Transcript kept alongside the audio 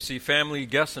See, family,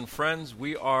 guests, and friends,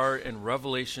 we are in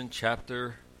Revelation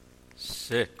chapter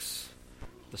 6.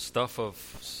 The stuff of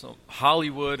some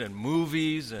Hollywood and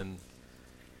movies and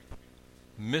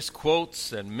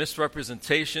misquotes and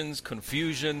misrepresentations,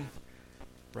 confusion,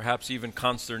 perhaps even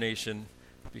consternation,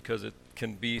 because it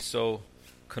can be so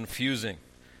confusing.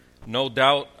 No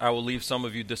doubt I will leave some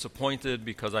of you disappointed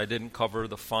because I didn't cover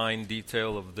the fine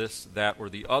detail of this, that, or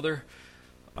the other.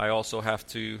 I also have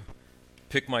to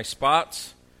pick my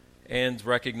spots and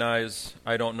recognize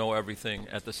I don't know everything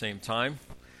at the same time.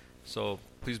 So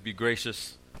please be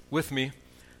gracious with me.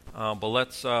 But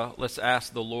let's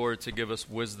ask the Lord to give us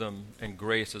wisdom and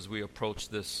grace as we approach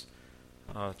this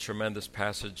tremendous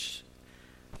passage.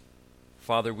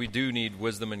 Father, we do need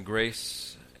wisdom and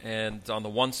grace. And on the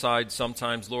one side,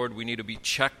 sometimes, Lord, we need to be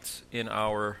checked in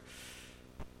our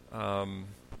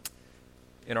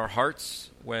hearts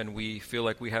when we feel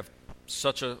like we have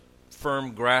such a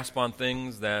firm grasp on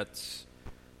things that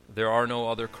there are no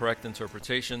other correct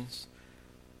interpretations.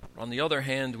 On the other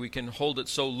hand, we can hold it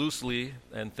so loosely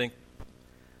and think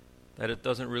that it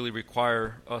doesn't really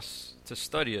require us to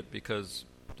study it because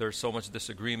there's so much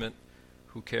disagreement.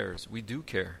 Who cares? We do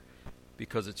care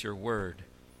because it's your word.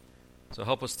 So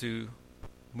help us to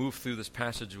move through this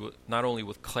passage not only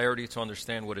with clarity to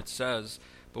understand what it says,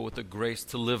 but with the grace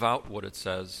to live out what it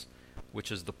says,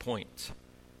 which is the point.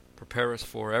 Prepare us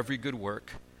for every good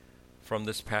work from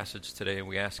this passage today, and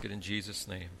we ask it in Jesus'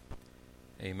 name.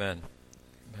 Amen.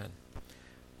 Amen.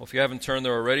 Well, if you haven't turned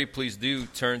there already, please do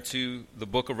turn to the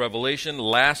book of Revelation,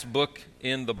 last book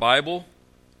in the Bible.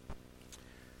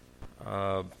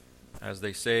 As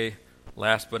they say,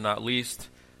 last but not least,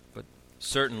 but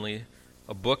certainly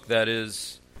a book that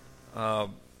is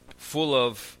full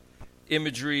of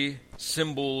imagery,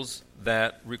 symbols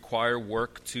that require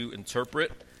work to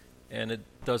interpret, and it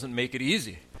doesn't make it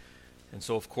easy. And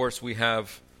so, of course, we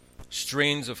have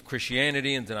strains of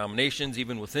Christianity and denominations,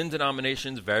 even within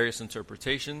denominations, various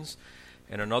interpretations.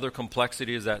 And another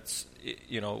complexity is that,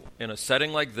 in a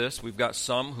setting like this, we've got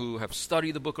some who have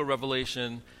studied the book of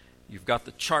Revelation. You've got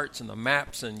the charts and the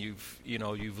maps, and you've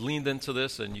leaned into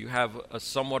this, and you have a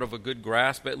somewhat of a good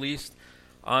grasp, at least,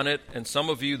 on it. And some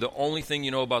of you, the only thing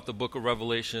you know about the book of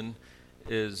Revelation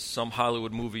is some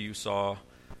Hollywood movie you saw.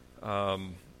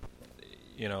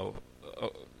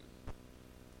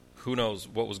 Who knows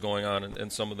what was going on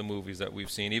in some of the movies that we've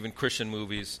seen. Even Christian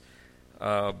movies,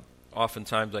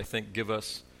 oftentimes, I think, give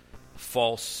us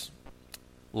false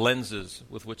lenses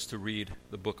with which to read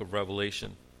the book of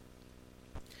Revelation.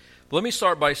 But let me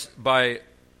start by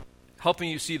helping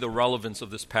you see the relevance of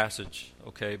this passage,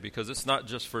 okay? Because it's not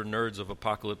just for nerds of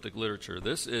apocalyptic literature.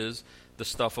 This is the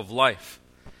stuff of life.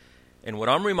 And what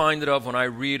I'm reminded of when I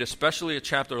read, especially a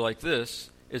chapter like this,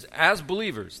 is as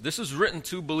believers, this is written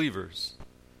to believers.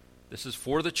 This is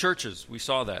for the churches. We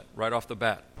saw that right off the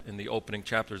bat in the opening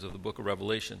chapters of the book of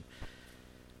Revelation.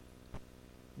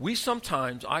 We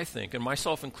sometimes, I think, and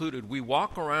myself included, we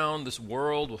walk around this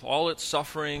world with all its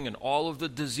suffering and all of the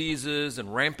diseases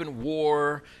and rampant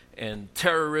war and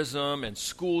terrorism and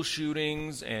school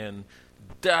shootings and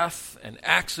death and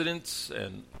accidents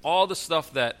and all the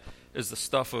stuff that is the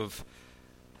stuff of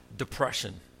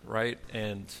depression, right,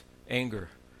 and anger.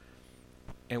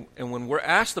 And when we're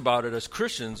asked about it as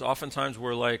Christians, oftentimes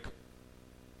we're like,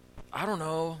 I don't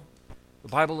know, the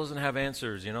Bible doesn't have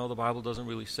answers, the Bible doesn't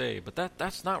really say. But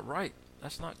that's not right.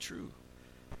 That's not true.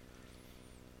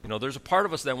 There's a part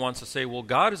of us that wants to say, well,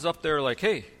 God is up there like,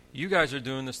 hey, you guys are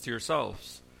doing this to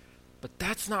yourselves. But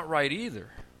that's not right either.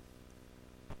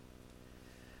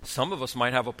 Some of us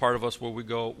might have a part of us where we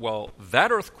go, well,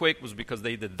 that earthquake was because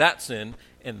they did that sin,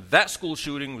 and that school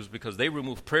shooting was because they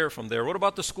removed prayer from there. What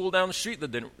about the school down the street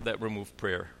that removed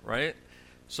prayer, right?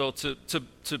 So to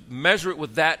measure it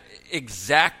with that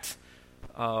exact,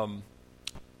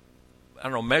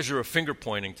 measure of finger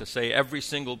pointing, to say every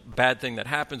single bad thing that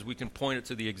happens, we can point it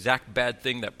to the exact bad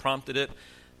thing that prompted it,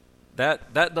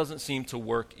 that doesn't seem to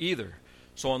work either.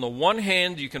 So on the one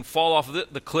hand, you can fall off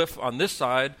the cliff on this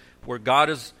side where God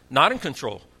is not in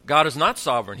control. God is not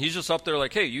sovereign. He's just up there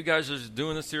like, hey, you guys are just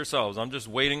doing this to yourselves. I'm just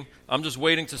waiting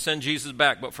to send Jesus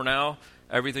back. But for now,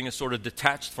 everything is sort of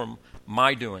detached from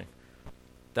my doing.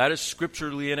 That is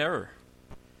scripturally in error.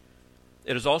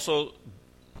 It is also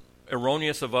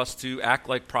erroneous of us to act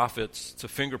like prophets, to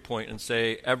finger point and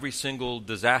say every single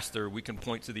disaster we can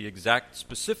point to the exact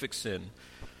specific sin.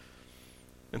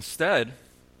 Instead,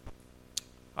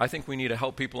 I think we need to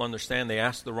help people understand they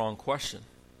ask the wrong question.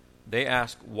 They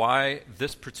ask, why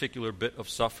this particular bit of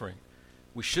suffering?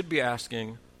 We should be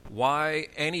asking, why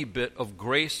any bit of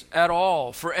grace at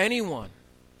all for anyone?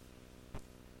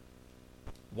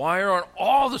 Why aren't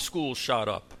all the schools shot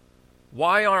up?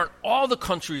 Why aren't all the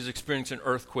countries experiencing an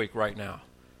earthquake right now?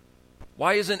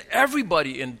 Why isn't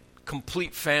everybody in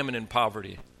complete famine and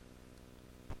poverty?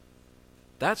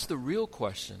 That's the real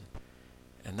question.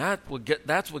 And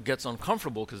that's what gets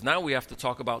uncomfortable, because now we have to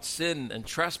talk about sin and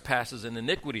trespasses and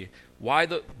iniquity. Why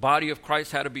the body of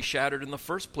Christ had to be shattered in the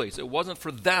first place. It wasn't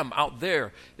for them out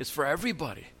there. It's for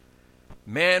everybody.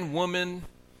 Man, woman,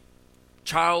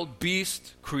 child,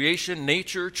 beast, creation,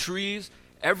 nature, trees.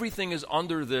 Everything is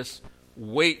under this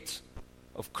weight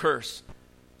of curse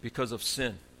because of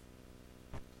sin.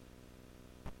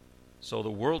 So the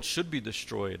world should be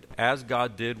destroyed as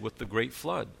God did with the great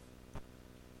flood.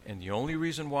 And the only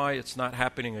reason why it's not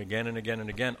happening again and again and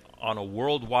again on a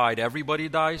worldwide everybody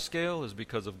dies scale is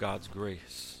because of God's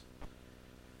grace.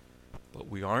 But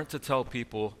we aren't to tell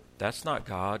people that's not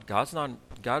God. God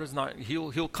is not,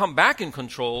 he'll come back in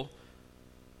control.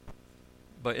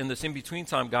 But in this in-between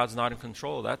time, God's not in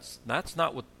control. That's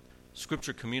not what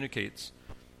Scripture communicates.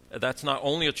 That's not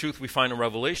only a truth we find in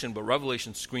Revelation, but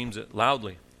Revelation screams it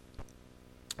loudly.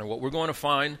 And what we're going to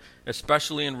find,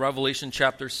 especially in Revelation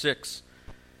chapter 6,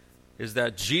 is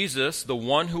that Jesus, the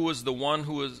one who has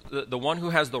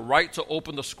the right to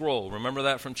open the scroll. Remember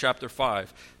that from chapter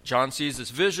 5. John sees this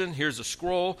vision. Here's a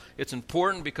scroll. It's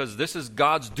important because this is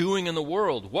God's doing in the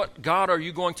world. What, God, are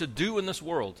you going to do in this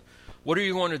world? What are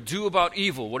you going to do about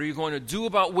evil? What are you going to do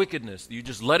about wickedness? Do you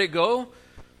just let it go?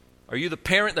 Are you the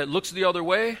parent that looks the other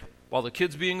way while the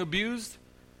kid's being abused?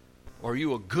 Or are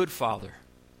you a good father?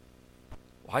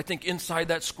 I think inside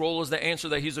that scroll is the answer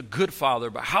that he's a good father,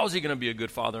 but how is he going to be a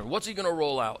good father? And what's he going to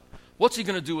roll out? What's he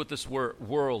going to do with this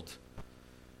world?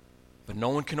 But no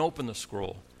one can open the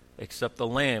scroll except the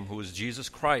Lamb, who is Jesus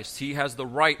Christ. He has the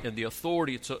right and the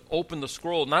authority to open the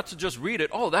scroll, not to just read it,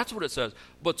 oh, that's what it says,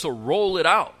 but to roll it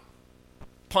out,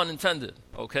 pun intended,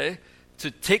 okay?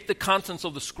 To take the contents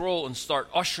of the scroll and start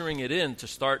ushering it in, to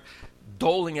start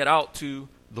doling it out to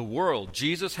the world.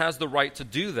 Jesus has the right to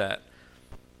do that.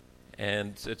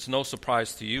 And it's no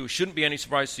surprise to you. It shouldn't be any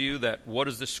surprise to you that what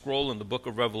is this scroll in the book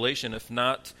of Revelation if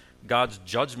not God's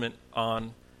judgment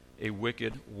on a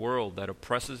wicked world that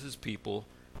oppresses his people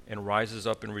and rises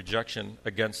up in rejection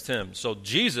against him. So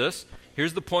Jesus,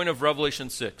 here's the point of Revelation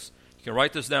 6. You can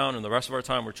write this down, and the rest of our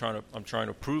time I'm trying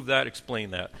to prove that, explain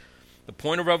that. The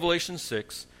point of Revelation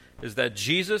 6 is that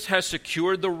Jesus has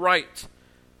secured the right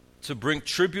to bring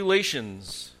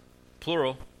tribulations,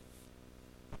 plural,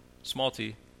 small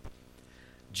t.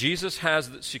 Jesus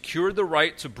has secured the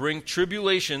right to bring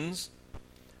tribulations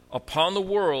upon the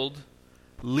world,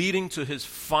 leading to his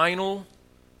final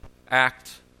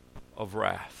act of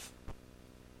wrath.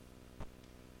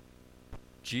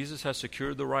 Jesus has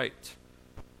secured the right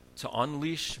to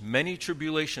unleash many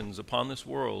tribulations upon this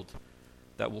world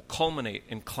that will culminate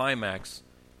and climax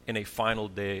in a final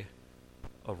day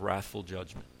of wrathful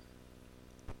judgment.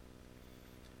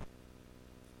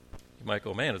 You might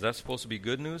go, man, is that supposed to be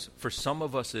good news? For some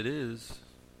of us it is.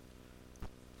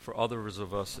 For others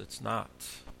of us it's not.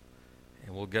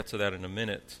 And we'll get to that in a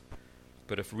minute.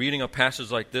 But if reading a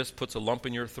passage like this puts a lump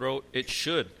in your throat, it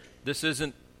should. This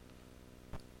isn't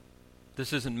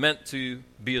meant to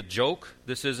be a joke.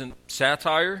 This isn't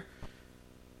satire.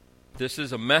 This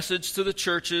is a message to the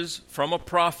churches from a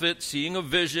prophet seeing a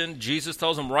vision. Jesus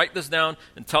tells them, write this down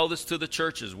and tell this to the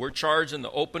churches. We're charged in the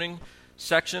opening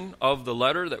section of the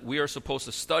letter that we are supposed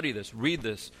to study this, read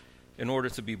this, in order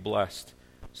to be blessed.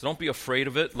 So don't be afraid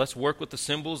of it. Let's work with the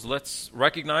symbols. Let's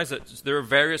recognize that there are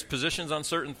various positions on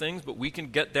certain things, but we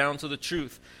can get down to the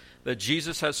truth that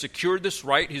Jesus has secured this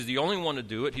right. He's the only one to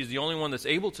do it. He's the only one that's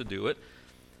able to do it,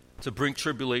 to bring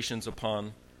tribulations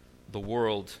upon the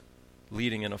world,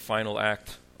 leading in a final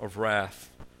act of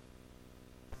wrath.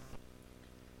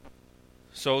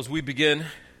 So as we begin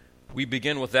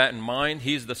with that in mind.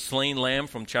 He's the slain lamb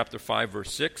from chapter 5,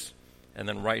 verse 6, and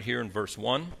then right here in verse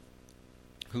 1,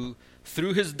 who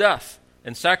through his death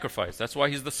and sacrifice, that's why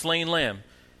he's the slain lamb,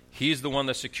 he's the one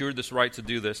that secured this right to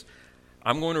do this.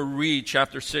 I'm going to read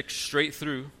chapter 6 straight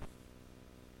through,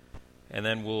 and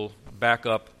then we'll back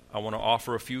up. I want to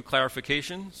offer a few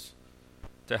clarifications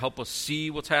to help us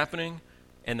see what's happening,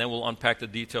 and then we'll unpack the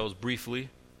details briefly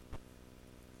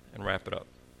and wrap it up.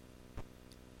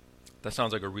 That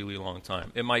sounds like a really long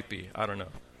time. It might be. I don't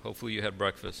know. Hopefully you had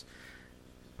breakfast.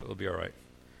 It'll be all right.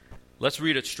 Let's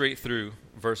read it straight through,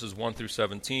 verses 1 through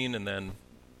 17, and then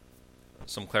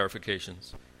some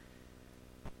clarifications.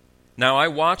 Now I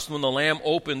watched when the Lamb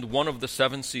opened one of the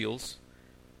 7 seals,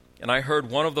 and I heard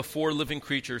one of the 4 living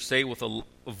creatures say with a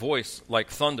voice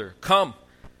like thunder, "Come!"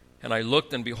 And I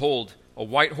looked, and behold, a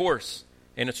white horse,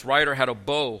 and its rider had a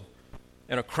bow,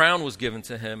 and a crown was given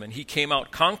to him, and he came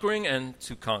out conquering and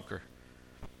to conquer.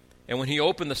 And when he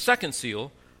opened the second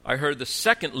seal, I heard the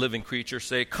second living creature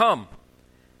say, "Come."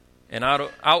 And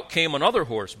out came another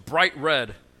horse, bright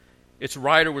red. Its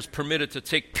rider was permitted to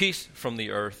take peace from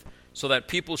the earth, so that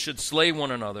people should slay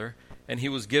one another, and he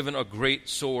was given a great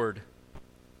sword.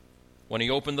 When he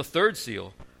opened the third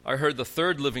seal, I heard the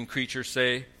third living creature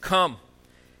say, "Come."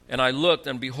 And I looked,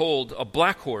 and behold, a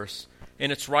black horse,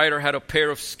 and its rider had a pair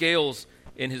of scales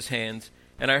in his hand.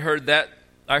 And I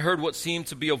heard what seemed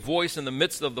to be a voice in the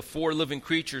midst of the four living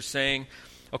creatures saying,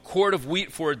 "A quart of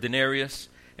wheat for a denarius,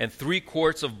 and 3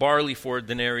 quarts of barley for a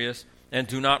denarius, and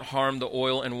do not harm the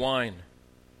oil and wine."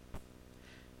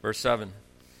 Verse 7.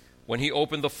 When he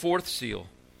opened the fourth seal,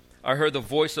 I heard the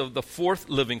voice of the fourth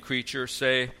living creature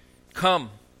say,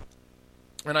 "Come."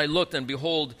 And I looked, and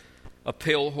behold, a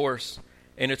pale horse,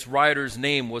 and its rider's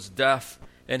name was Death,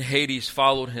 and Hades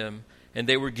followed him, and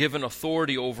they were given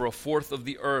authority over a fourth of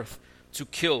the earth to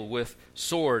kill with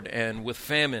sword, and with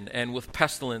famine, and with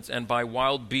pestilence, and by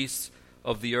wild beasts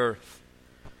of the earth.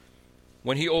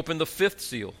 When he opened the fifth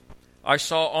seal, I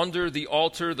saw under the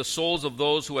altar the souls of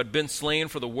those who had been slain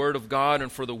for the word of God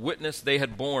and for the witness they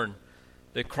had borne.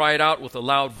 They cried out with a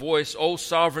loud voice, "O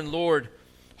sovereign Lord,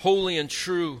 holy and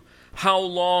true, how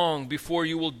long before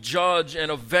you will judge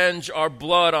and avenge our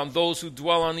blood on those who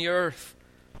dwell on the earth?"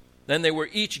 Then they were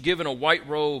each given a white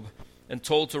robe and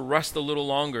told to rest a little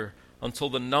longer until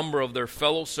the number of their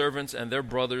fellow servants and their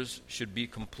brothers should be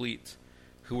complete,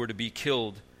 who were to be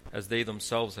killed as they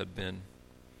themselves had been.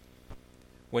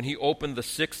 When he opened the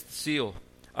sixth seal,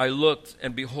 I looked,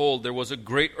 and behold, there was a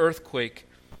great earthquake,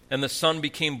 and the sun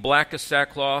became black as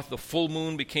sackcloth, the full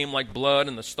moon became like blood,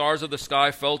 and the stars of the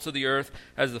sky fell to the earth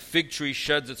as the fig tree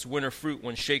sheds its winter fruit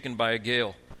when shaken by a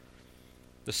gale.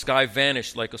 The sky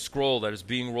vanished like a scroll that is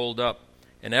being rolled up,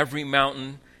 and every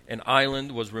mountain and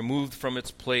island was removed from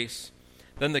its place.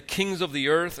 Then the kings of the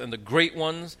earth, and the great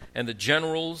ones, and the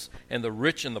generals, and the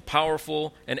rich and the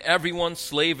powerful, and everyone,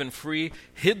 slave and free,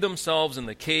 hid themselves in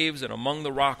the caves and among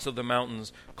the rocks of the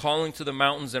mountains, calling to the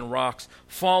mountains and rocks,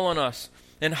 "Fall on us,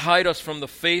 and hide us from the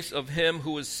face of him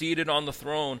who is seated on the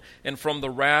throne, and from the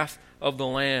wrath of the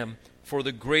Lamb. For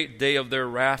the great day of their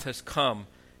wrath has come,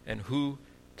 and who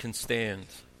can stand?"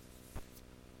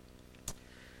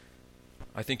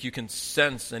 I think you can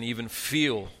sense and even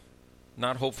feel,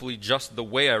 not hopefully just the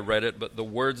way I read it, but the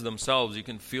words themselves, you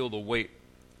can feel the weight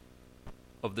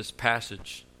of this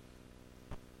passage.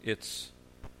 It's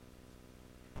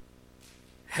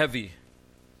heavy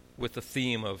with the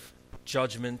theme of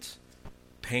judgment,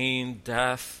 pain,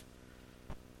 death,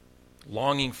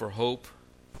 longing for hope.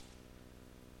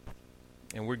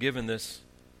 And we're given this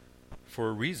for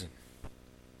a reason.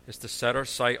 It's to set our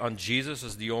sight on Jesus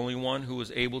as the only one who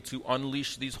is able to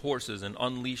unleash these horses and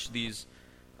unleash these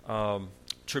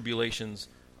tribulations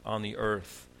on the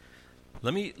earth.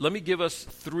 Let me give us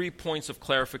 3 points of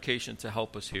clarification to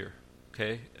help us here,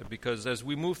 okay? Because as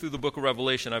we move through the book of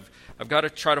Revelation, I've got to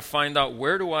try to find out,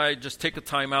 where do I just take a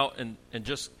time out and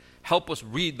just help us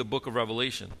read the book of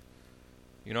Revelation?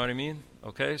 You know what I mean?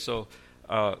 Okay, so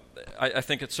I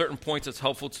think at certain points it's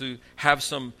helpful to have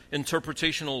some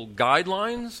interpretational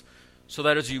guidelines so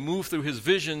that as you move through his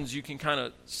visions, you can kind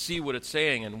of see what it's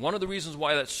saying. And one of the reasons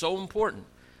why that's so important,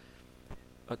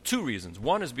 2 reasons.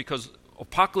 One is because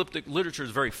apocalyptic literature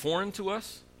is very foreign to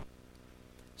us.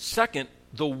 Second,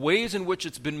 the ways in which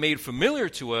it's been made familiar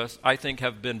to us, I think,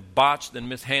 have been botched and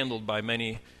mishandled by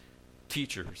many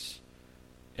teachers.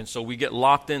 And so we get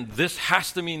locked in, this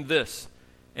has to mean this.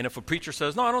 And if a preacher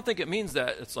says, "No, I don't think it means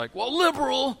that," it's like, "Well,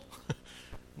 liberal."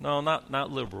 No,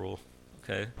 not liberal,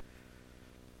 okay?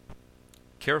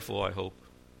 Careful, I hope.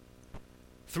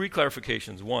 3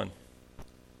 clarifications. 1,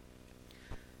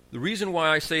 the reason why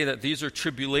I say that these are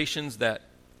tribulations that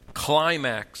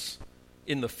climax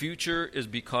in the future is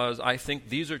because I think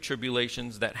these are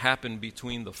tribulations that happen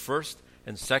between the first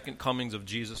and second comings of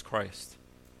Jesus Christ.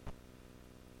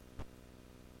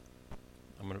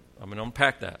 I'm going to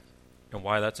unpack that and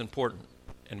why that's important.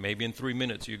 And maybe in 3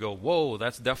 minutes you go, "Whoa,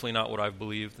 that's definitely not what I've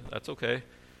believed." That's okay.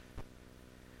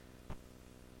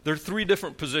 There are 3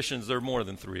 different positions. There are more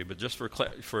than 3, but just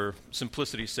for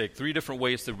simplicity's sake, 3 different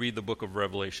ways to read the book of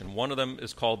Revelation. One of them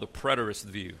is called the preterist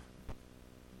view.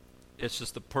 It's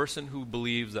just the person who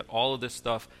believes that all of this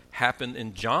stuff happened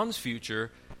in John's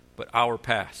future, but our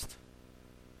past.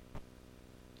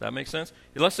 Does that make sense?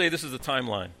 Let's say this is the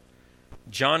timeline.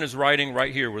 John is writing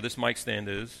right here where this mic stand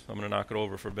is. I'm going to knock it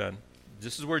over for Ben.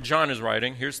 This is where John is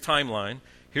writing. Here's timeline.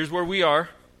 Here's where we are.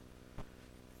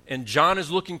 And John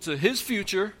is looking to his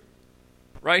future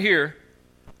right here,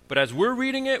 But as we're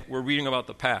reading it, we're reading about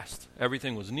the past.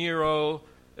 Everything was Nero.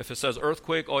 If it says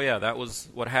earthquake, oh yeah, that was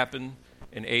what happened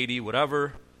in 80,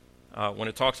 whatever. When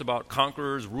it talks about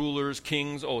conquerors, rulers,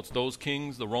 kings, oh, it's those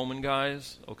kings, the Roman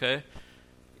guys, okay?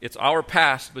 It's our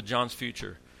past, but John's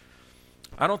future.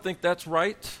 I don't think that's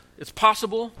right. It's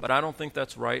possible, but I don't think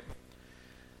that's right.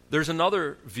 There's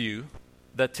another view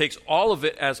that takes all of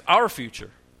it as our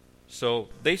future. So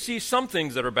they see some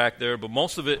things that are back there, but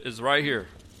most of it is right here.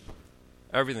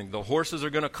 Everything. The horses are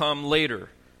going to come later.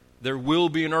 There will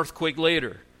be an earthquake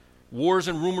later. Wars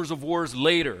and rumors of wars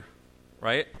later,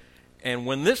 right? And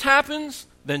when this happens,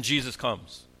 then Jesus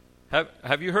comes.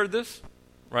 Have you heard this?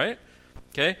 Right?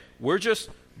 Okay? We're just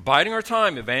biding our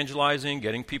time, evangelizing,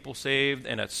 getting people saved,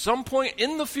 and at some point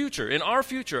in the future, in our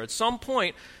future, at some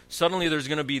point, suddenly there's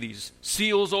going to be these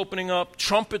seals opening up,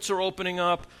 trumpets are opening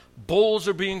up, bowls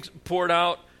are being poured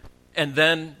out, and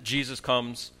then Jesus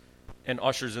comes and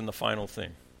ushers in the final thing.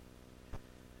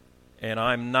 And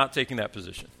I'm not taking that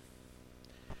position.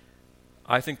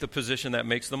 I think the position that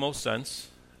makes the most sense,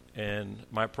 and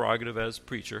my prerogative as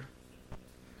preacher,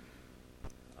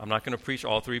 I'm not going to preach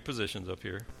all three positions up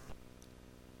here.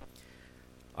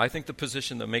 I think the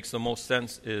position that makes the most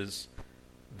sense is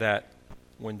that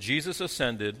when Jesus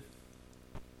ascended,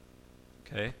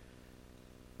 okay,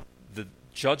 the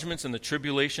judgments and the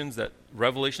tribulations that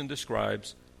Revelation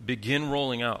describes begin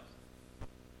rolling out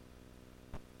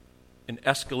in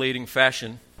escalating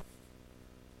fashion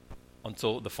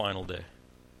until the final day.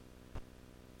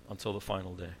 Until the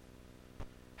final day.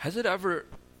 Has it ever...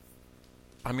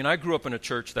 I grew up in a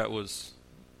church that was...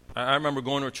 I remember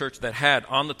going to a church that had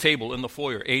on the table in the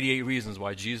foyer 88 reasons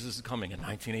why Jesus is coming in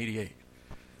 1988.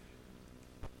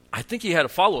 I think he had a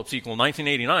follow-up sequel in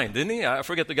 1989, didn't he? I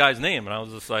forget the guy's name. And I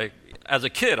was just like, as a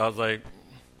kid, I was like,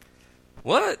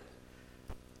 what?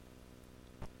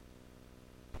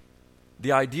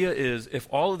 The idea is, if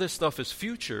all of this stuff is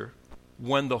future,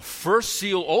 when the first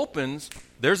seal opens,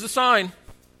 there's a sign.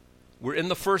 We're in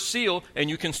the first seal, and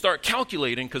you can start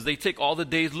calculating, because they take all the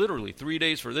days literally, 3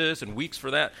 days for this and weeks for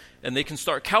that, and they can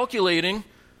start calculating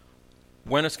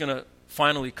when it's going to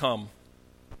finally come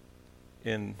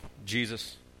in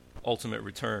Jesus' ultimate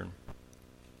return.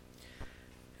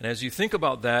 And as you think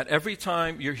about that, every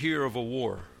time you hear of a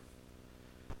war,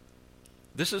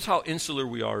 this is how insular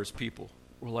we are as people.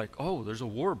 We're like, oh, there's a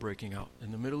war breaking out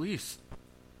in the Middle East.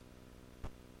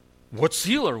 What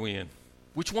seal are we in?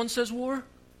 Which one says war?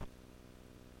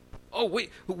 Oh, wait,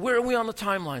 where are we on the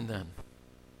timeline then?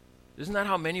 Isn't that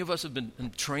how many of us have been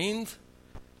trained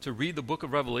to read the book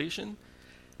of Revelation?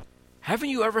 Haven't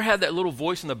you ever had that little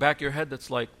voice in the back of your head that's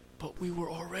like, but we were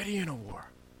already in a war?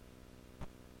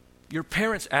 Your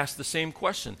parents asked the same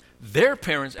question. Their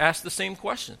parents asked the same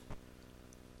question.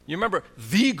 You remember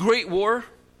the Great War?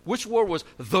 Which war was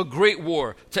the Great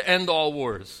War to end all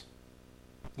wars?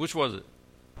 Which was it?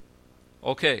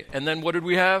 Okay, and then what did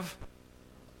we have?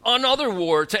 Another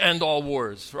war to end all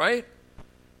wars, right?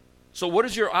 So what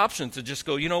is your option? To just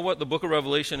go, you know what, the book of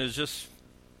Revelation is just,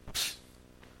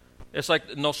 it's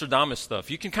like Nostradamus stuff.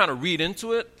 You can kind of read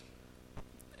into it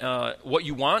what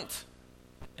you want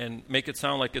and make it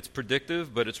sound like it's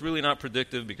predictive, but it's really not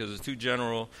predictive because it's too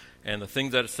general, and the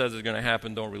things that it says is going to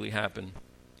happen don't really happen.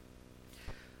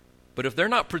 But if they're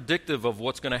not predictive of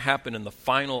what's going to happen in the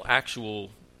final actual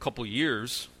couple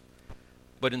years,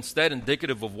 but instead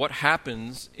indicative of what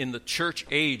happens in the church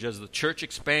age as the church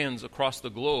expands across the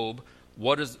globe,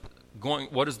 what is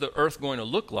the earth going to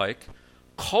look like,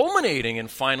 culminating and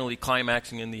finally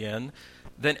climaxing in the end,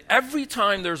 then every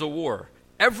time there's a war,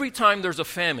 every time there's a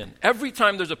famine, every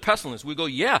time there's a pestilence, we go,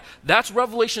 yeah, that's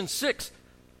Revelation 6.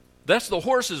 That's the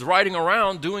horses riding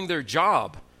around doing their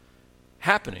job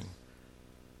happening.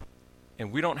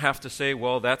 And we don't have to say,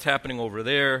 well, that's happening over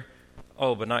there.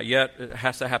 Oh, but not yet. It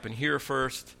has to happen here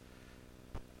first.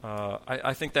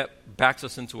 I think that backs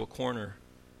us into a corner,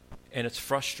 and it's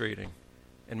frustrating.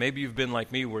 And maybe you've been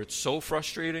like me where it's so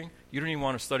frustrating, you don't even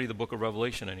want to study the book of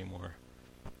Revelation anymore.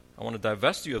 I want to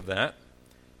divest you of that,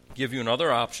 give you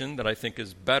another option that I think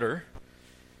is better,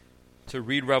 to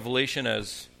read Revelation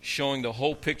as showing the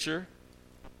whole picture.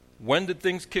 When did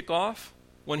things kick off?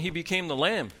 When he became the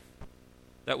lamb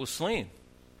that was slain.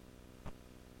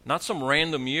 Not some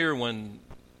random year when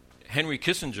Henry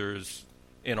Kissinger is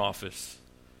in office.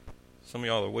 Some of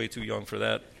y'all are way too young for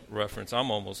that reference.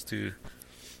 I'm almost too.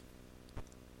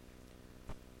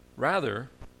 Rather,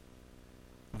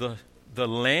 the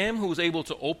lamb who is able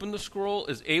to open the scroll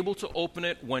is able to open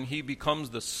it when he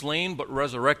becomes the slain but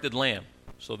resurrected lamb.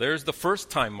 So there's the first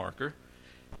time marker.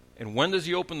 And when does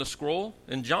he open the scroll?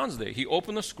 In John's day. He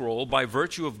opened the scroll by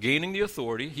virtue of gaining the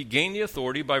authority. He gained the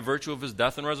authority by virtue of his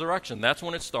death and resurrection. That's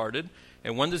when it started.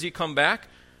 And when does he come back?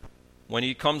 When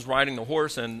he comes riding the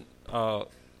horse and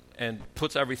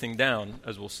puts everything down,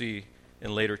 as we'll see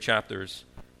in later chapters.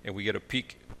 And we get a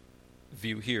peek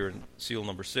view here in seal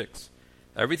number 6.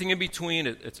 Everything in between,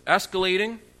 it's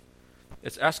escalating.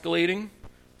 It's escalating.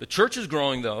 The church is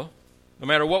growing, though. No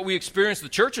matter what we experience, the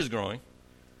church is growing.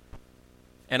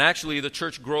 And actually, the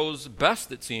church grows best,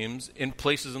 it seems, in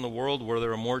places in the world where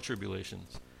there are more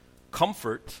tribulations.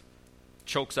 Comfort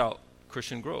chokes out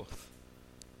Christian growth.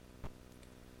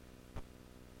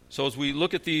 So as we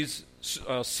look at these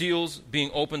seals being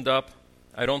opened up,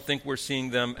 I don't think we're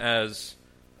seeing them as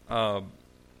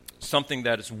something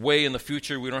that is way in the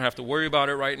future. We don't have to worry about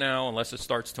it right now unless it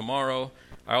starts tomorrow.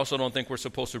 I also don't think we're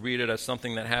supposed to read it as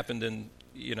something that happened in,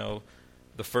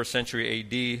 the 1st century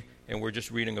A.D., and we're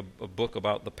just reading a book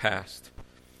about the past.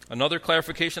 Another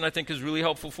clarification I think is really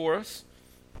helpful for us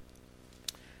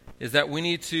is that we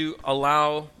need to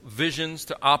allow visions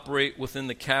to operate within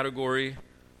the category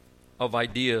of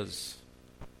ideas,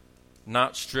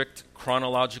 not strict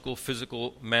chronological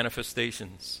physical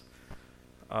manifestations.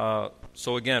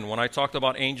 So again, when I talked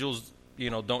about angels,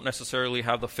 don't necessarily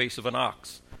have the face of an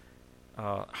ox.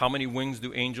 How many wings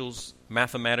do angels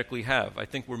mathematically have? I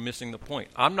think we're missing the point.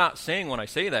 I'm not saying when I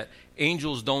say that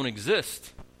angels don't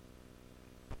exist.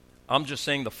 I'm just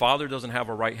saying the Father doesn't have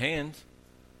a right hand.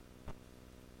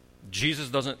 Jesus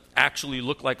doesn't actually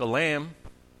look like a lamb.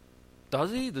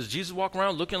 Does he? Does Jesus walk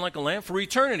around looking like a lamb? For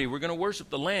eternity, we're going to worship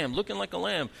the lamb, looking like a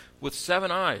lamb with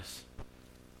 7 eyes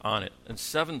on it and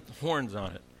 7 horns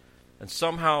on it. And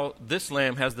somehow this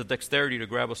lamb has the dexterity to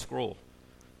grab a scroll.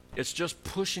 It's just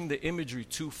pushing the imagery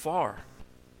too far.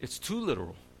 It's too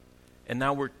literal. And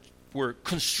now we're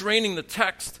constraining the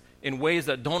text in ways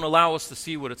that don't allow us to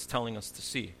see what it's telling us to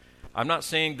see. I'm not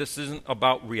saying this isn't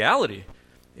about reality.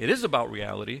 It is about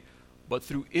reality, but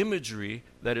through imagery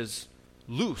that is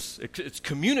loose. It's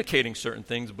communicating certain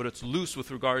things, but it's loose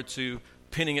with regard to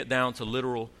pinning it down to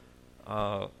literal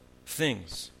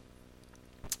things.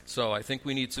 So I think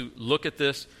we need to look at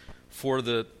this for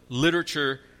the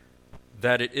literature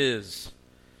that it is.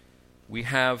 We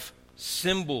have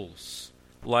symbols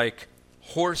like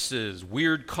horses,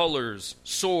 weird colors,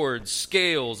 swords,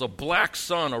 scales, a black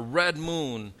sun, a red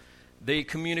moon. They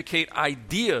communicate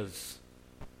ideas,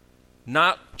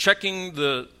 not checking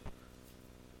the,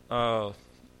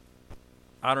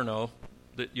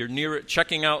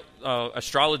 checking out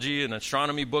astrology and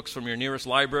astronomy books from your nearest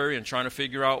library and trying to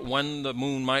figure out when the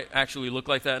moon might actually look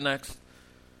like that next.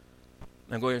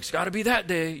 And going, it's got to be that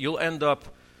day. You'll end up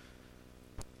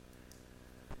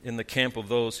in the camp of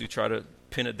those who try to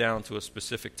pin it down to a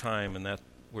specific time, and that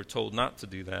we're told not to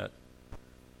do that.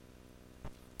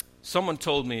 Someone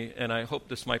told me, and I hope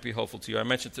this might be helpful to you. I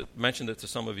mentioned it to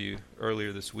some of you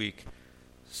earlier this week.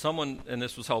 Someone, and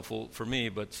this was helpful for me,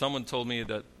 but someone told me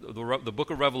that the book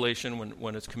of Revelation,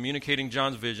 when it's communicating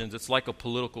John's visions, it's like a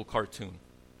political cartoon.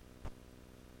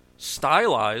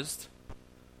 Stylized,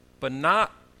 but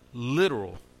not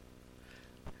literal.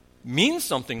 Means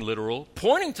something literal,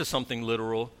 pointing to something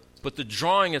literal, but the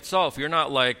drawing itself, you're not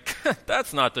like,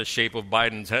 that's not the shape of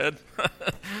Biden's head.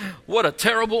 What a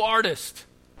terrible artist.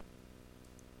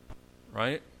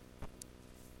 Right?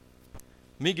 Let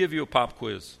me give you a pop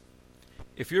quiz.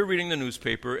 If you're reading the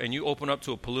newspaper and you open up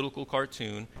to a political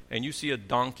cartoon and you see a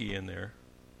donkey in there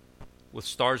with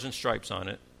stars and stripes on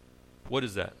it, what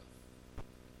is that?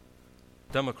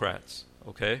 Democrats,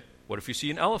 okay? What if you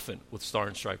see an elephant with star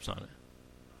and stripes on it?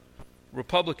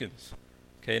 Republicans.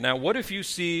 Okay, now what if you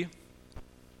see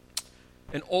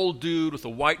an old dude with a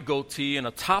white goatee and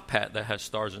a top hat that has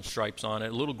stars and stripes on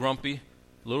it, a little grumpy,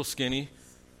 a little skinny?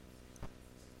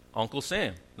 Uncle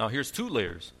Sam. Now here's 2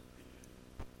 layers.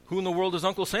 Who in the world is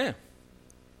Uncle Sam?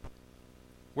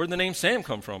 Where'd the name Sam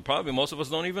come from? Probably most of us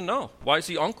don't even know. Why is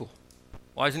he uncle?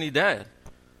 Why isn't he dad?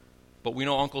 But we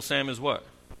know Uncle Sam is what?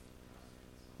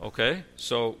 Okay,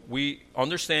 so we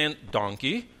understand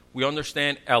donkey, we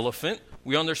understand elephant,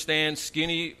 we understand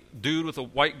skinny dude with a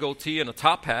white goatee and a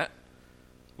top hat,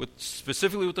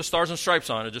 specifically with the stars and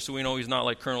stripes on it, just so we know he's not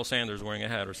like Colonel Sanders wearing a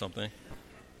hat or something.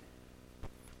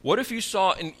 What if you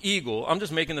saw an eagle? I'm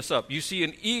just making this up. You see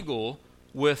an eagle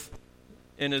with,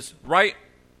 in his right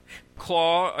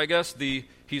claw, I guess,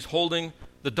 he's holding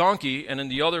the donkey, and in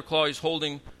the other claw he's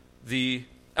holding the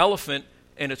elephant,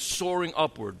 and it's soaring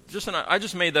upward. I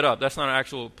just made that up. That's not an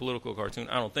actual political cartoon,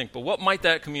 I don't think. But what might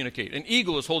that communicate? An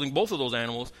eagle is holding both of those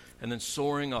animals and then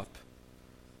soaring up.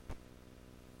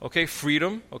 Okay,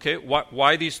 freedom. Okay,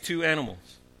 why these 2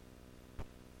 animals?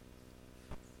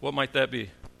 What might that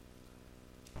be?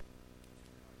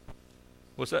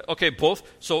 What's that? Okay,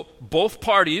 both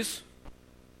parties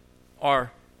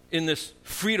are in this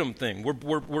freedom thing.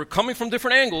 We're coming from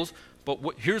different angles, but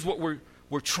here's what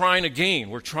we're trying to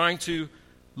gain. We're trying to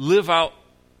live out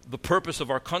the purpose of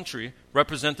our country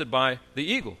represented by the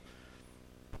eagle.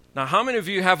 Now, how many of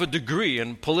you have a degree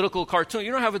in political cartoon?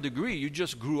 You don't have a degree. You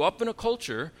just grew up in a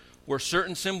culture where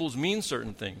certain symbols mean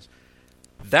certain things.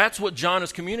 That's what John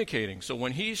is communicating. So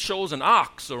when he shows an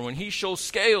ox, or when he shows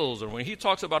scales, or when he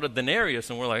talks about a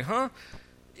denarius, and we're like,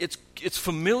 it's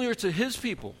familiar to his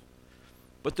people.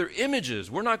 But they're images.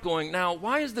 We're not going, now,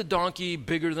 why is the donkey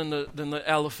bigger than the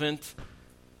elephant?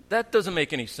 That doesn't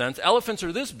make any sense. Elephants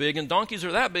are this big, and donkeys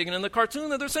are that big, and in the cartoon,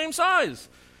 they're the same size.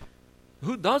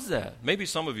 Who does that? Maybe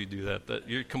some of you do that. That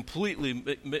you're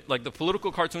completely, like the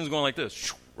political cartoon is going like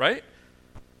this, right?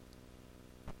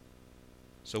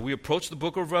 So we approach the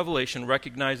book of Revelation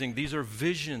recognizing these are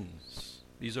visions.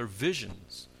 These are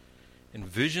visions. And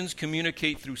visions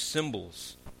communicate through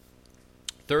symbols.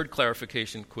 Third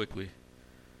clarification quickly.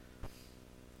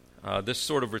 This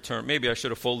sort of return, maybe I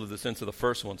should have folded this into the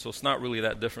first one, so it's not really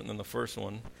that different than the first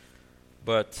one.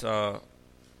 But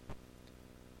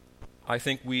I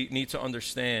think we need to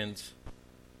understand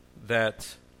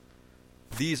that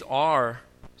these are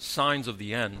signs of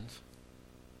the end,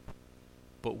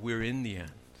 but we're in the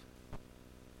end.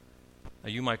 Now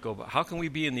you might go, but how can we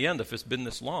be in the end if it's been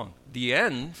this long? The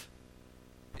end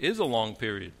is a long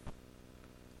period.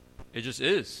 It just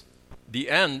is. The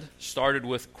end started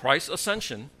with Christ's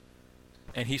ascension,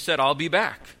 and he said, I'll be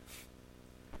back.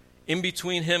 In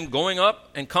between him going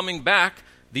up and coming back,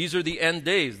 these are the end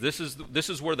days. This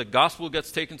is where the gospel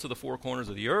gets taken to the four corners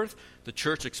of the earth. The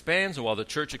church expands, and while the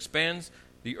church expands,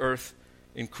 the earth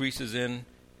increases in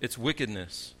its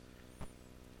wickedness.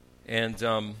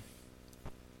 And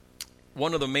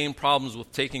one of the main problems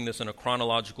with taking this in a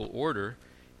chronological order,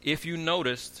 if you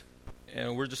noticed,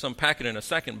 and we're just unpacking it in a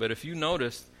second, but if you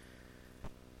noticed,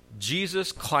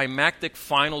 Jesus' climactic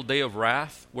final day of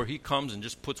wrath, where he comes and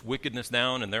just puts wickedness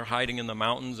down, and they're hiding in the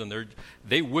mountains, and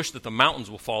they wish that the mountains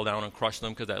will fall down and crush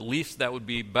them, because at least that would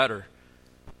be better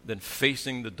than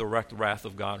facing the direct wrath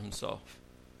of God himself.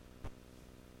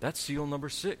 That's seal number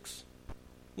 6.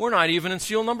 We're not even in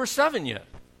seal number 7 yet.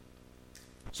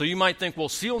 So you might think, well,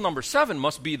 seal number 7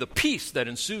 must be the peace that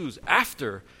ensues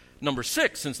after number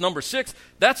 6. Since number 6,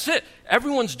 that's it.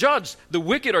 Everyone's judged. The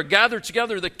wicked are gathered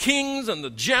together, the kings and the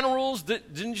generals.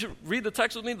 Didn't you read the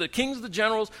text with me? The kings, the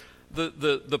generals,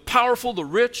 the powerful, the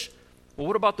rich. Well,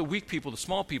 what about the weak people, the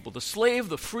small people, the slave,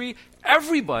 the free?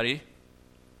 Everybody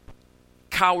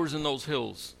cowers in those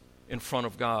hills in front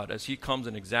of God as he comes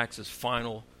and exacts his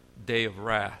final day of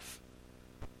wrath.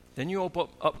 Then you open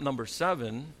up number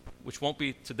 7, which won't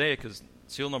be today because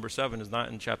seal number 7 is not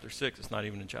in chapter 6. It's not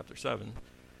even in chapter 7.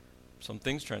 Some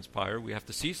things transpire. We have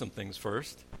to see some things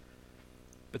first.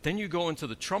 But then you go into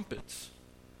the trumpets.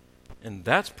 And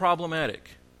that's problematic.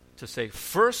 To say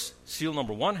first seal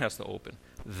number 1 has to open.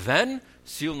 Then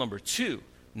seal number 2.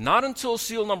 Not until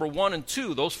seal number 1 and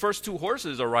 2, those first 2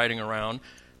 horses are riding around.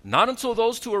 Not until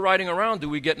those 2 are riding around do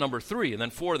we get number 3, and then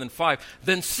 4, then 5,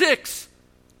 then 6.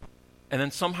 And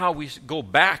then somehow we go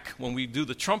back when we do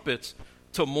the trumpets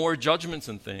to more judgments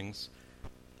and things.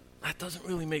 That doesn't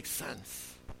really make sense.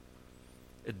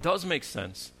 It does make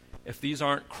sense if these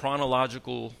aren't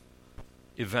chronological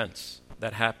events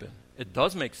that happen. It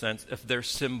does make sense if they're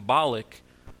symbolic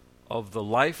of the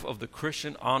life of the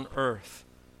Christian on earth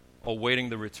awaiting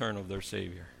the return of their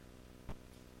Savior.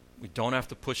 We don't have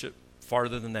to push it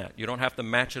farther than that. You don't have to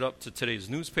match it up to today's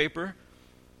newspaper.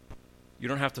 You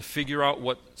don't have to figure out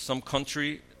what some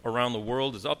country around the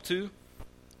world is up to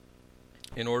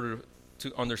in order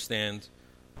to understand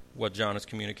what John is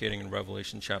communicating in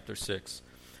Revelation chapter 6.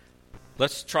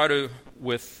 Let's try to,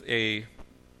 with a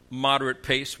moderate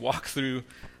pace, walk through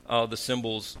the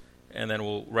symbols, and then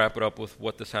we'll wrap it up with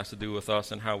what this has to do with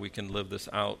us and how we can live this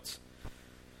out.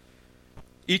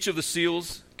 Each of the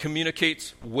seals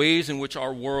communicates ways in which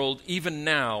our world, even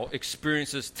now,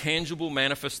 experiences tangible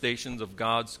manifestations of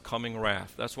God's coming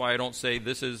wrath. That's why I don't say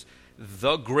this is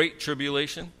the great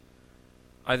tribulation.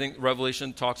 I think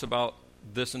Revelation talks about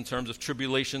this in terms of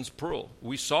tribulations plural.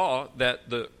 We saw that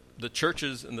the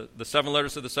churches and the 7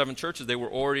 letters to the 7 churches, they were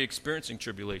already experiencing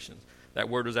tribulations. That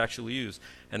word was actually used.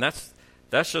 And that's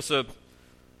just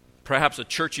perhaps a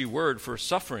churchy word for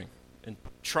suffering and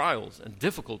trials and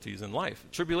difficulties in life.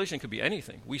 Tribulation could be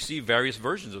anything. We see various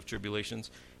versions of tribulations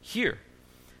here.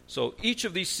 So each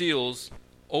of these seals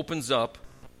opens up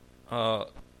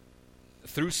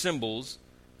through symbols,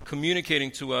 communicating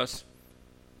to us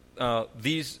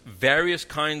these various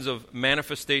kinds of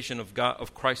manifestation of God,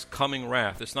 of Christ's coming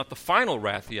wrath. It's not the final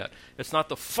wrath yet. It's not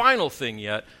the final thing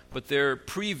yet, but they're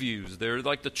previews. They're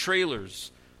like the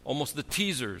trailers, almost the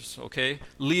teasers, okay,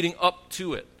 leading up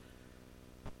to it.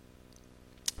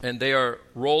 And they are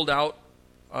rolled out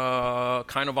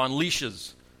kind of on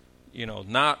leashes,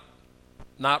 not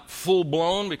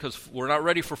full-blown, because we're not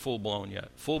ready for full-blown yet.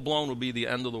 Full-blown will be the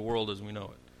end of the world as we know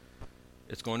it.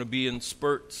 It's going to be in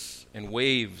spurts and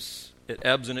waves. It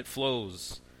ebbs and it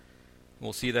flows.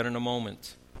 We'll see that in a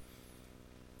moment.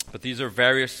 But these are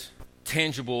various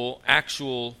tangible,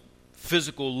 actual,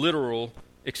 physical, literal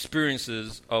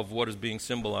experiences of what is being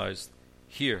symbolized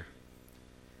here.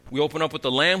 We open up with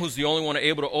the Lamb, who's the only one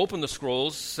able to open the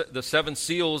scrolls. The 7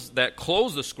 seals that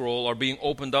close the scroll are being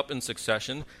opened up in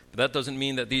succession. But that doesn't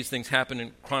mean that these things happen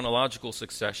in chronological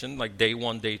succession, like day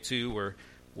 1, day 2, or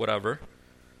whatever.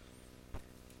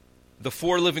 The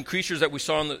 4 living creatures that we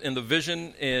saw in the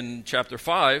vision in chapter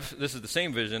 5, this is the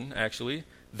same vision, actually.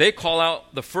 They call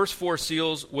out the first 4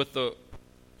 seals with the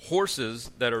horses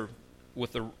that are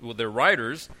with their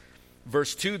riders.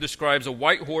 Verse 2 describes a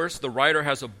white horse. The rider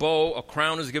has a bow. A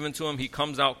crown is given to him. He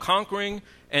comes out conquering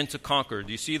and to conquer.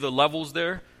 Do you see the levels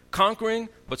there? Conquering,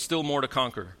 but still more to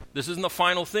conquer. This isn't the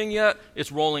final thing yet.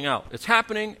 It's rolling out. It's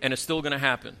happening, and it's still going to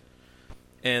happen.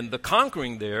 And the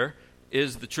conquering there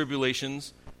is the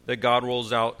tribulations that God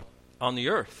rolls out on the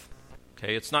earth.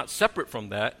 Okay, it's not separate from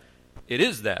that. It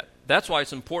is that. That's why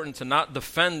it's important to not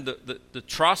defend the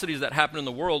atrocities that happen in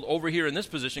the world over here in this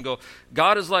position. Go,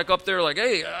 God is like up there like,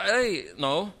 hey,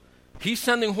 no. He's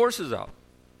sending horses out.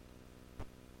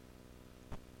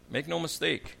 Make no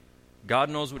mistake. God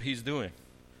knows what he's doing.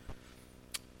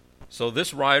 So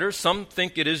this rider, some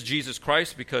think it is Jesus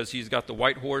Christ because he's got the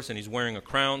white horse and he's wearing a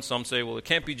crown. Some say, well, it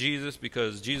can't be Jesus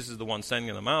because Jesus is the one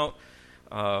sending them out.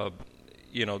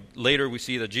 Later we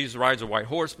see that Jesus rides a white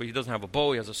horse, but he doesn't have a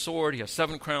bow. He has a sword. He has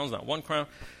 7 crowns, not 1 crown.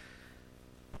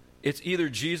 It's either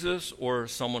Jesus or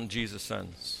someone Jesus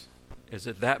sends. Is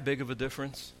it that big of a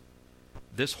difference?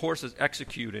 This horse is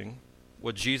executing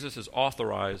what Jesus is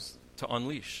authorized to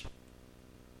unleash.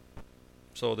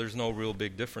 So there's no real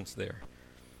big difference there.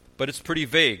 But it's pretty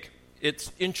vague.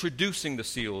 It's introducing the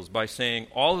seals by saying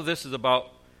all of this is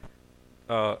about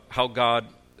how God,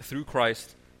 through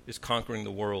Christ, is conquering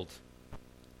the world.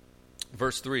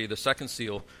 Verse 3, the second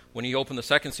seal. When he opened the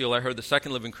second seal, I heard the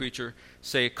second living creature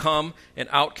say, "Come," and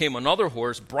out came another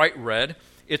horse, bright red.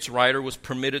 Its rider was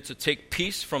permitted to take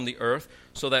peace from the earth,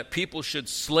 so that people should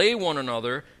slay one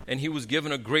another, and he was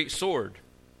given a great sword.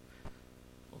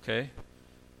 Okay?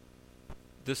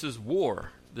 This is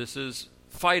war. This is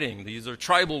fighting. These are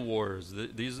tribal wars.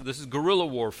 This is guerrilla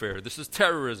warfare. This is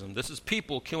terrorism. This is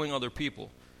people killing other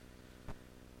people.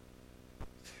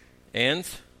 And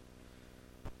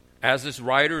as this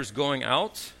rider is going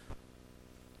out,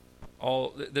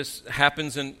 all this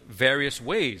happens in various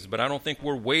ways, but I don't think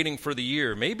we're waiting for the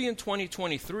year. Maybe in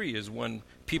 2023 is when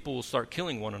people will start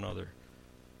killing one another.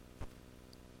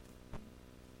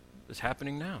 It's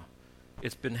happening now.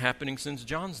 It's been happening since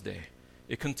John's day.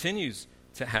 It continues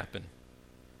to happen.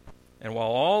 And while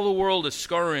all the world is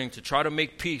scurrying to try to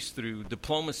make peace through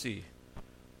diplomacy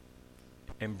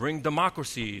and bring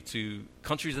democracy to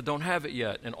countries that don't have it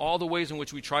yet, and all the ways in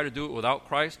which we try to do it without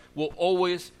Christ will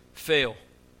always fail.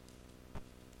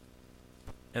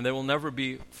 And there will never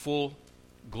be full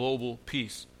global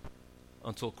peace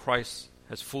until Christ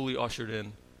has fully ushered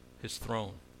in his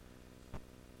throne.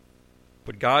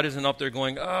 But God isn't up there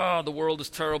going, the world is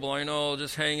terrible, I know,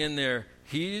 just hang in there.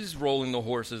 He's rolling the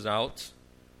horses out.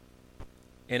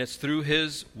 And it's through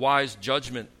his wise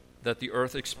judgment that the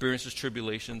earth experiences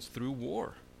tribulations through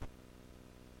war.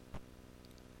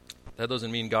 That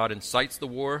doesn't mean God incites the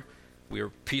war. We are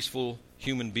peaceful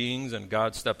human beings, and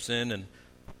God steps in and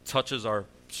touches our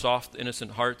soft,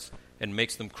 innocent hearts and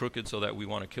makes them crooked so that we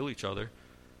want to kill each other.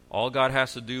 All God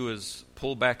has to do is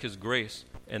pull back his grace,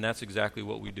 and that's exactly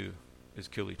what we do, is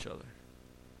kill each other.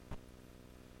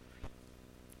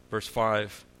 Verse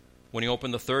 5, when he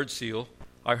opened the third seal,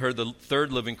 I heard the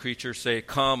third living creature say,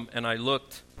 "Come," and I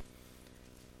looked,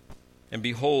 and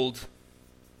behold,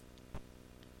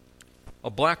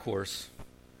 a black horse,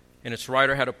 and its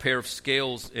rider had a pair of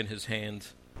scales in his hand.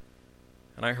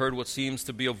 And I heard what seems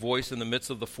to be a voice in the midst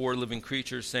of the 4 living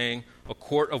creatures saying, "A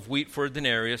quart of wheat for a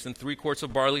denarius, and 3 quarts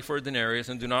of barley for a denarius,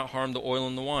 and do not harm the oil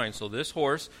and the wine." So this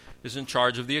horse is in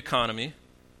charge of the economy.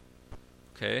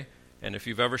 Okay? And if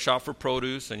you've ever shopped for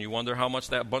produce and you wonder how much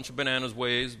that bunch of bananas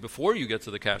weighs before you get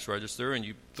to the cash register, and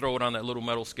you throw it on that little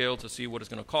metal scale to see what it's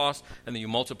going to cost, and then you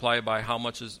multiply it by how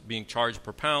much is being charged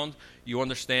per pound, you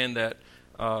understand that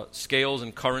scales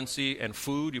and currency and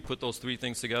food, you put those three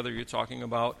things together, you're talking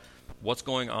about what's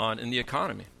going on in the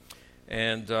economy.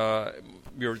 And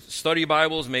your study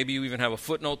Bibles, maybe you even have a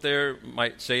footnote there,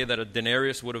 might say that a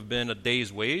denarius would have been a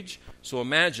day's wage. So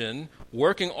imagine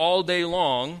working all day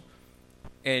long,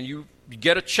 and you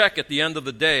get a check at the end of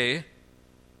the day,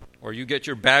 or you get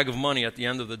your bag of money at the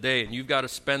end of the day, and you've got to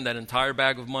spend that entire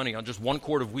bag of money on just 1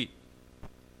 quart of wheat.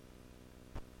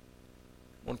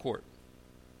 1 quart.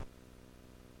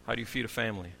 How do you feed a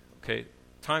family? Okay,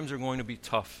 times are going to be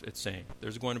tough, it's saying.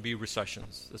 There's going to be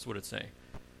recessions. That's what it's saying.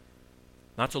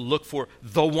 Not to look for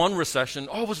the one recession.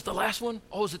 Oh, was it the last one?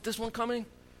 Oh, is it this one coming?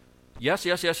 Yes,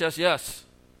 yes, yes, yes, yes.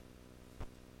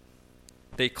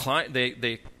 They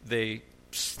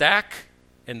stack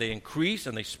and they increase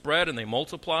and they spread and they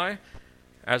multiply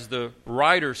as the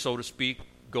rider, so to speak,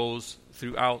 goes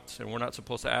throughout. And we're not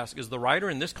supposed to ask, is the rider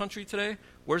in this country today?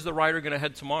 Where's the rider going to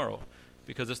head tomorrow?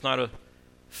 Because it's not a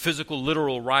physical,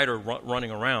 literal rider running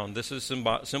around. This is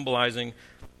symbolizing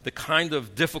the kind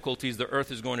of difficulties the earth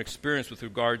is going to experience with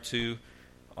regard to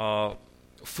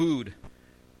food.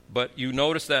 But you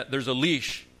notice that there's a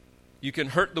leash. You can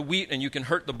hurt the wheat and you can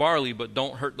hurt the barley, but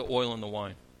don't hurt the oil and the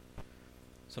wine.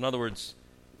 So in other words,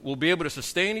 we'll be able to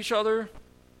sustain each other,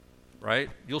 right?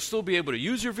 You'll still be able to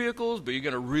use your vehicles, but you're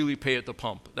going to really pay at the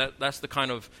pump. That's the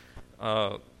kind of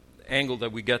angle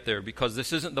that we get there, because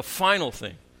this isn't the final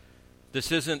thing.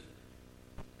 This isn't,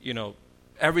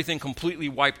 everything completely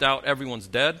wiped out, everyone's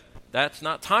dead. That's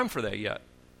not time for that yet.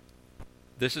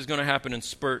 This is going to happen in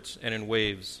spurts and in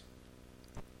waves.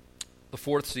 The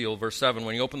fourth seal, verse 7,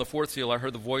 when he opened the fourth seal, I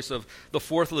heard the voice of the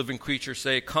fourth living creature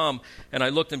say, come. And I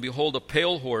looked, and behold, a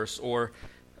pale horse, or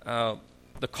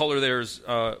the color there is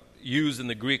used in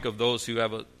the Greek of those who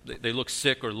have they look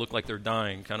sick or look like they're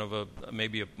dying, kind of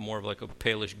maybe more of like a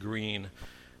palish green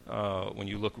when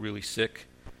you look really sick.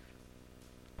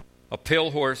 A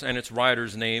pale horse, and its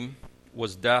rider's name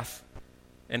was Death,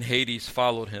 and Hades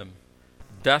followed him.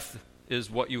 Death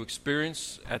is what you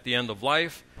experience at the end of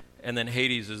life, and then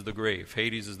Hades is the grave.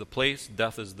 Hades is the place,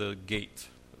 death is the gate,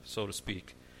 so to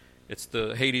speak.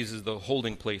 Hades is the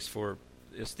holding place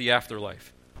it's the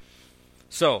afterlife.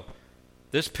 So,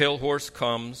 this pale horse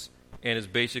comes and is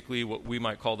basically what we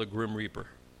might call the Grim Reaper,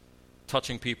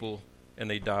 touching people and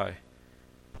they die.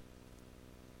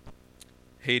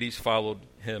 Hades followed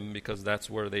him because that's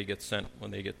where they get sent when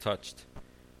they get touched.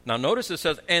 Now notice it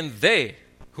says, and they.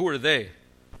 Who are they?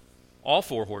 All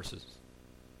 4 horses.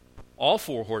 All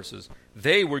 4 horses.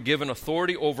 They were given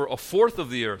authority over a fourth of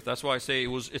the earth. That's why I say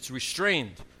it's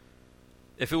restrained.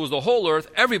 If it was the whole earth,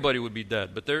 everybody would be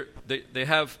dead. But they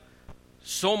have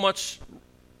so much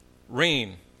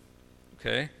reign.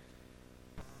 Okay?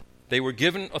 They were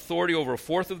given authority over a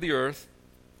fourth of the earth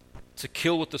to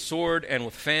kill with the sword and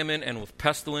with famine and with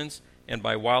pestilence and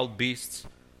by wild beasts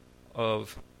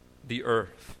of the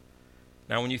earth.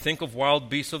 Now, when you think of wild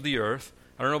beasts of the earth,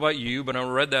 I don't know about you, but I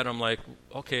read that, I'm like,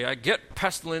 okay, I get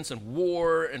pestilence and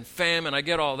war and famine, I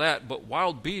get all that, but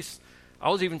wild beasts, I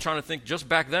was even trying to think just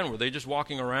back then, were they just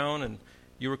walking around and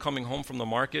you were coming home from the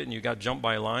market and you got jumped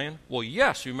by a lion? Well,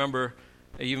 yes, you remember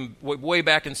even way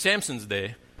back in Samson's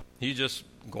day, he's just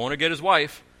going to get his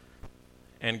wife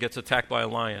and gets attacked by a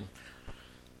lion.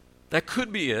 That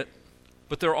could be it,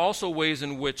 but there are also ways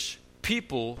in which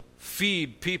people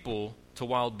feed people to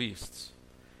wild beasts.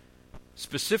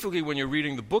 Specifically when you're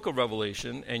reading the book of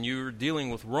Revelation and you're dealing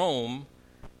with Rome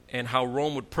and how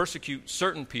Rome would persecute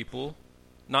certain people,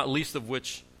 not least of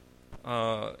which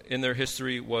in their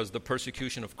history was the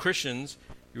persecution of Christians.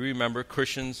 You remember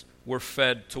Christians were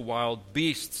fed to wild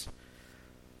beasts.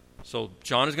 So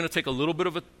John is going to take a little bit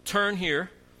of a turn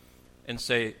here and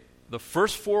say the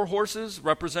first 4 horses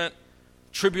represent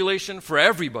tribulation for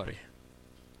everybody.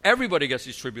 Everybody gets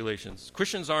these tribulations.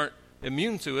 Christians aren't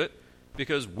immune to it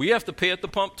because we have to pay at the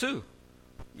pump too.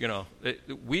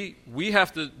 We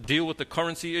have to deal with the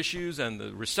currency issues and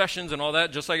the recessions and all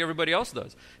that just like everybody else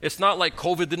does. It's not like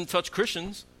COVID didn't touch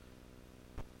Christians,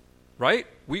 right?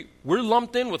 We're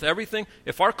lumped in with everything.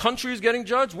 If our country is getting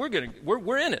judged,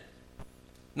 we're in it.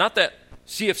 Not that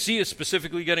CFC is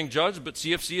specifically getting judged, but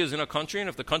CFC is in a country, and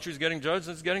if the country is getting judged,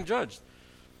 it's getting judged.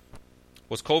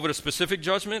 Was COVID a specific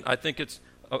judgment? I think it's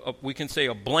we can say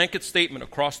a blanket statement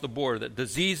across the board that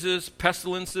diseases,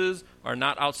 pestilences are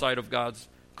not outside of God's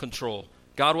control.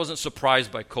 God wasn't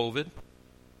surprised by COVID.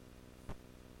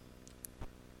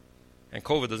 And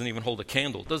COVID doesn't even hold a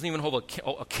candle. It doesn't even hold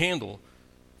a candle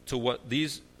to what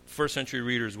these first century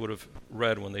readers would have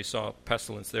read when they saw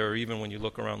pestilence there, or even when you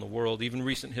look around the world, even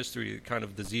recent history, the kind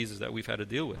of diseases that we've had to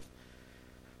deal with.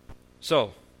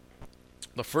 So,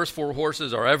 the first 4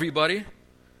 horses are everybody.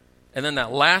 And then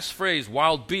that last phrase,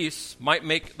 wild beasts, might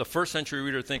make the first century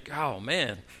reader think, oh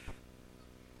man,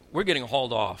 we're getting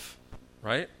hauled off,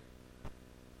 right?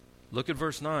 Look at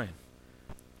verse 9.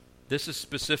 This is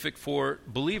specific for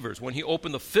believers. When he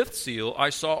opened the fifth seal, I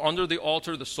saw under the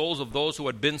altar the souls of those who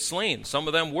had been slain. Some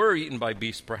of them were eaten by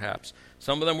beasts, perhaps.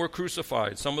 Some of them were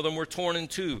crucified. Some of them were torn in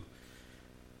two.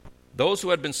 Those who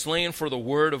had been slain for the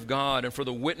word of God and for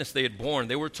the witness they had borne.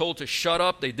 They were told to shut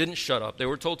up. They didn't shut up. They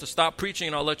were told to stop preaching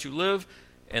and I'll let you live.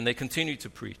 And they continued to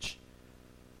preach.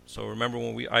 So remember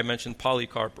when I mentioned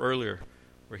Polycarp earlier,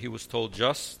 where he was told,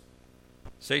 just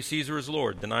say Caesar is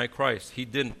Lord, deny Christ. He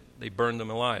didn't. They burned him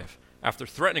alive. After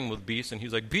threatening with beasts, and he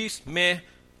was like, beast, meh,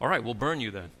 all right, we'll burn you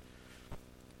then.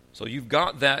 So you've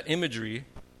got that imagery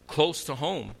close to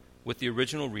home with the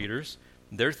original readers.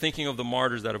 They're thinking of the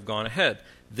martyrs that have gone ahead.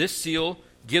 This seal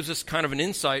gives us kind of an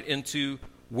insight into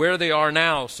where they are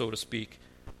now, so to speak.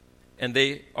 And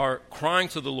they are crying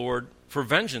to the Lord for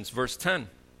vengeance. Verse 10.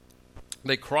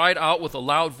 They cried out with a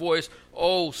loud voice,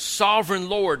 "Oh, sovereign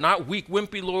Lord," not weak,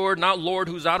 wimpy Lord, not Lord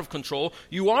who's out of control.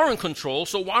 You are in control,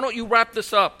 so why don't you wrap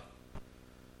this up?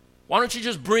 Why don't you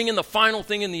just bring in the final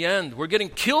thing in the end? We're getting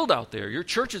killed out there. Your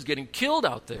church is getting killed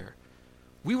out there.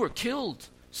 We were killed,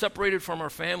 separated from our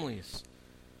families.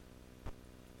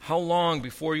 How long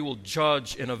before you will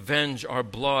judge and avenge our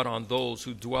blood on those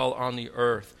who dwell on the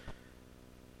earth?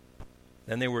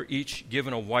 Then they were each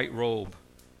given a white robe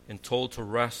and told to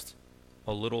rest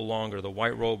a little longer. The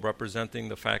white robe representing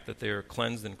the fact that they are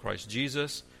cleansed in Christ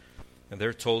Jesus. And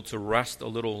they're told to rest a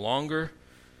little longer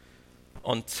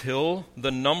until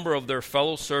the number of their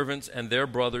fellow servants and their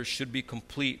brothers should be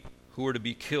complete, who were to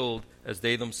be killed as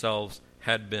they themselves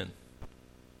had been.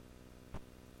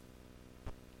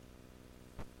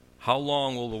 How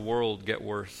long will the world get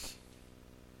worse?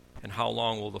 And how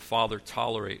long will the Father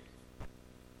tolerate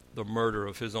the murder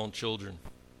of his own children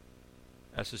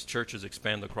as his churches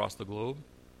expand across the globe?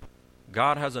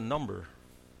 God has a number.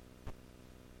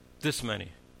 This many.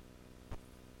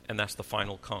 And that's the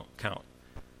final count.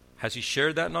 Has he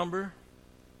shared that number?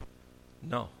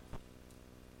 No.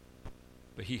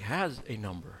 But he has a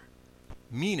number.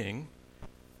 Meaning,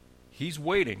 he's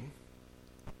waiting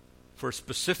for a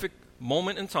specific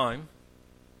moment in time,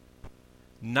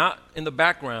 not in the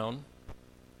background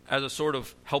as a sort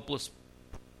of helpless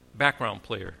background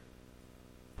player.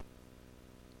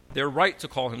 They're right to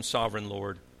call him sovereign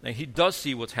Lord, and he does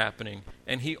see what's happening,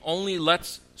 and he only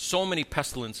lets so many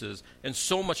pestilences and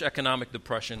so much economic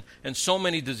depression and so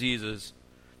many diseases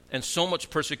and so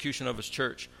much persecution of his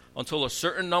church until a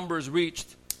certain number is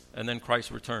reached, and then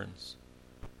Christ returns.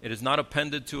 It is not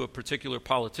appended to a particular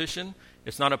politician.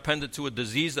 It's not appended to a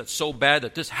disease that's so bad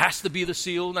that this has to be the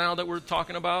seal now that we're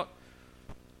talking about.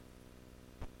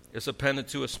 It's appended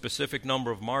to a specific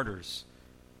number of martyrs.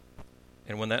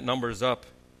 And when that number is up,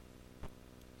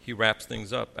 he wraps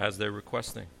things up as they're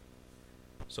requesting.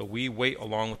 So we wait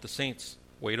along with the saints.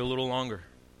 Wait a little longer.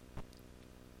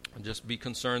 And just be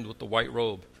concerned with the white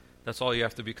robe. That's all you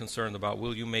have to be concerned about.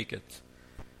 Will you make it?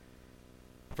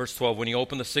 Verse 12, when he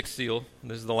opened the sixth seal, and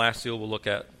this is the last seal we'll look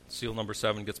at, seal number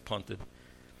 7 gets punted.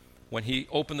 When he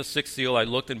opened the sixth seal, I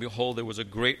looked, and behold, there was a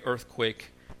great earthquake,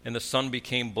 and the sun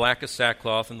became black as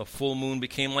sackcloth, and the full moon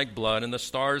became like blood, and the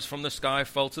stars from the sky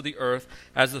fell to the earth,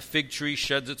 as the fig tree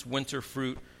sheds its winter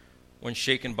fruit when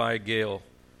shaken by a gale.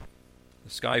 The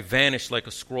sky vanished like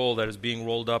a scroll that is being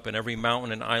rolled up, and every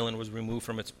mountain and island was removed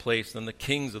from its place. Then the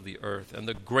kings of the earth, and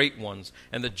the great ones,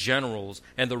 and the generals,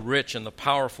 and the rich, and the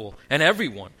powerful, and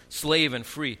everyone, slave and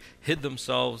free, hid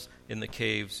themselves in the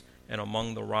caves and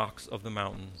among the rocks of the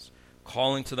mountains,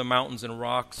 calling to the mountains and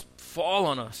rocks, fall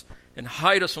on us, and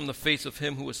hide us from the face of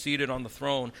him who is seated on the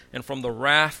throne, and from the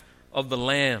wrath of the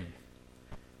Lamb.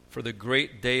 For the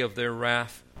great day of their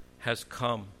wrath has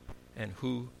come, and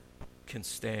who can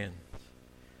stand?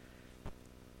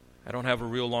 I don't have a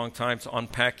real long time to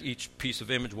unpack each piece of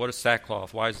image. What is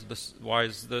sackcloth? Why is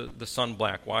the sun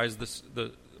black? Why is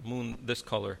the moon this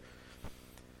color?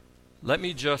 Let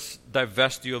me just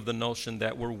divest you of the notion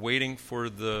that we're waiting for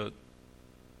the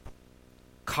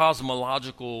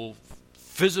cosmological,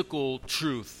 physical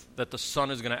truth that the sun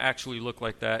is going to actually look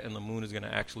like that and the moon is going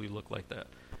to actually look like that.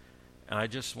 And I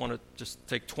just want to just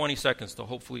take 20 seconds to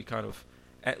hopefully kind of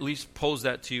at least pose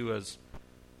that to you as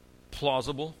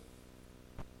plausible.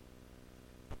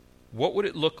 What would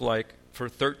it look like for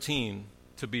 13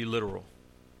 to be literal?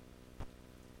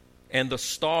 And the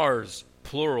stars,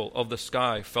 plural, of the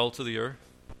sky fell to the earth?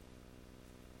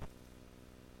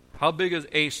 How big is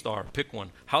a star? Pick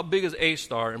one. How big is a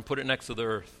star and put it next to the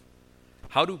earth?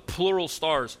 How do plural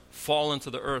stars fall into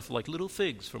the earth like little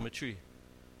figs from a tree?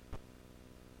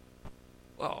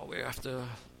 Well, we have to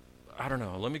I don't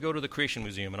know. Let me go to the Creation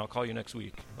Museum and I'll call you next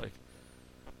week. Like,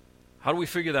 how do we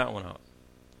figure that one out?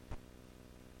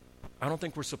 I don't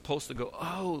think we're supposed to go,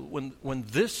 oh, when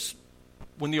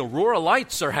the aurora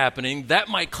lights are happening, that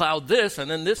might cloud this, and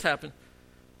then this happened.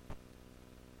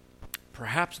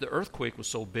 Perhaps the earthquake was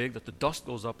so big that the dust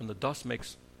goes up and the dust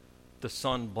makes the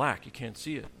sun black. You can't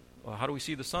see it. Well, how do we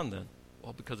see the sun then?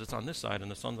 Well, because it's on this side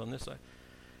and the sun's on this side.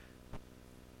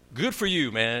 Good for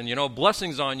you, man.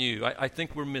 Blessings on you. I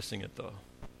think we're missing it, though.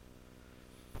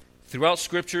 Throughout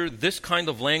Scripture, this kind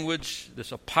of language,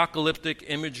 this apocalyptic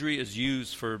imagery is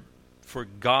used for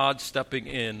God stepping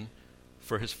in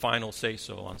for his final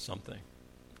say-so on something,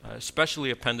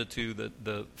 especially appended to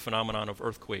the phenomenon of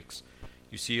earthquakes.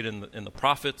 You see it in the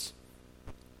prophets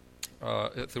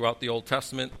throughout the Old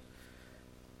Testament.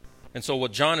 And so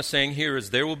what John is saying here is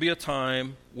there will be a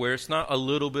time where it's not a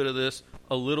little bit of this,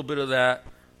 a little bit of that,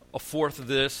 a fourth of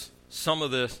this, some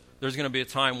of this. There's going to be a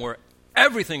time where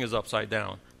everything is upside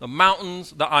down. The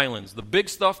mountains, the islands, the big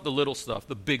stuff, the little stuff,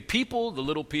 the big people, the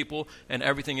little people, and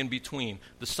everything in between.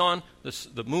 The sun,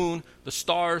 the moon, the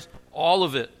stars, all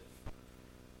of it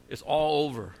is all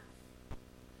over.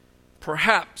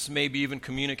 Perhaps maybe even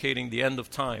communicating the end of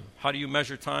time. How do you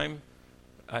measure time?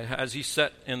 As he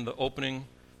set in the opening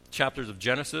chapters of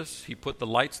Genesis, he put the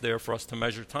lights there for us to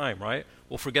measure time, right?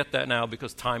 We'll forget that now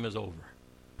because time is over.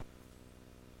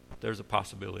 There's a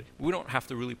possibility. We don't have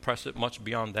to really press it much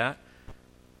beyond that.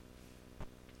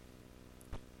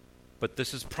 But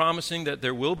this is promising that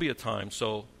there will be a time.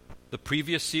 So the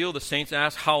previous seal, the saints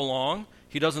ask how long.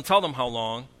 He doesn't tell them how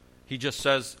long. He just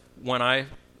says, when I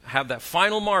have that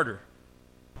final martyr.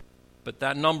 But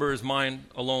that number is mine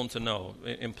alone to know,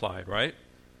 implied, right?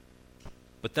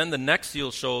 But then the next seal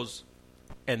shows,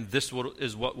 and this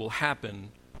is what will happen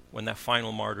when that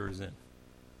final martyr is in.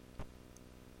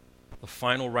 The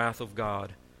final wrath of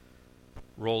God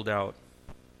rolled out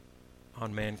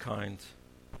on mankind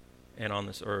and on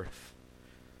this earth.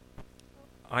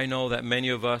 I know that many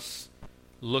of us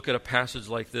look at a passage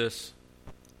like this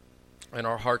and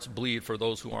our hearts bleed for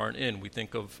those who aren't in. We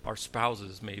think of our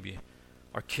spouses maybe,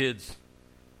 our kids,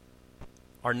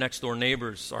 our next door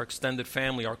neighbors, our extended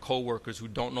family, our coworkers who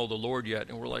don't know the Lord yet.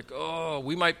 And we're like, oh,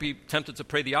 we might be tempted to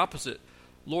pray the opposite.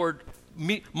 Lord,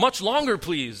 much longer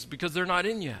please, because they're not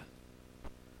in yet.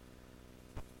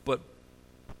 But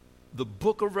the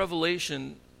book of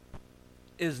Revelation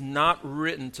is not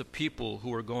written to people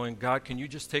who are going, God, can you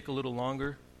just take a little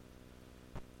longer?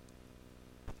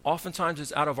 Oftentimes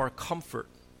it's out of our comfort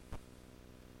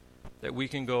that we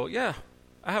can go, yeah,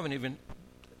 I haven't even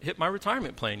hit my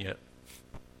retirement plan yet.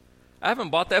 I haven't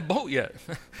bought that boat yet.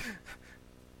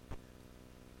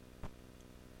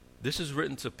 This is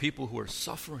written to people who are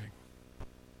suffering.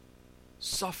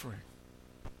 Suffering.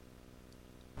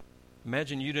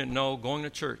 Imagine you didn't know going to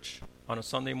church on a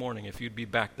Sunday morning if you'd be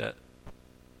back that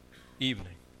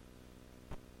evening,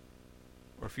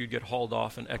 or if you'd get hauled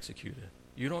off and executed.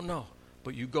 You don't know,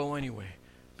 but you go anyway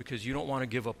because you don't want to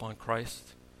give up on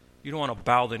Christ. You don't want to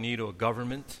bow the knee to a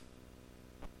government,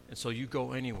 and so you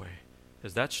go anyway.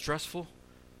 Is that stressful?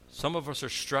 Some of us are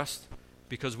stressed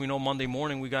because we know Monday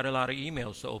morning we got a lot of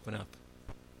emails to open up.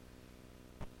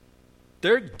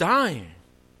 They're dying.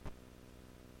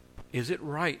 Is it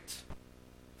right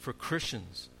for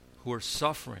Christians who are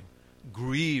suffering,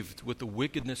 grieved with the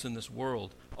wickedness in this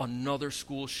world, another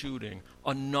school shooting,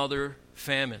 another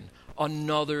famine,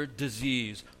 another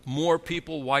disease, more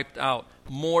people wiped out,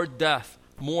 more death,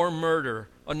 more murder,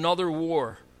 another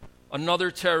war, another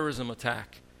terrorism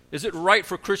attack? Is it right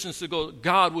for Christians to go,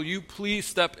 God, will you please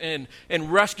step in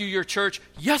and rescue your church?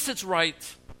 Yes, it's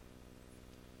right.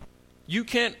 You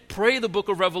can't pray the book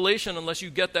of Revelation unless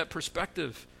you get that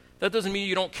perspective. That doesn't mean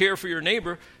you don't care for your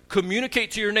neighbor.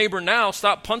 Communicate to your neighbor now.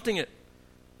 Stop punting it.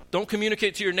 Don't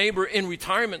communicate to your neighbor in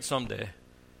retirement someday.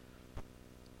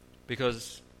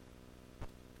 Because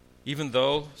even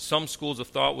though some schools of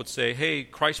thought would say, hey,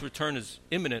 Christ's return is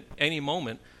imminent, any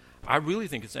moment, I really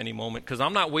think it's any moment because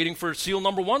I'm not waiting for seal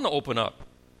number 1 to open up.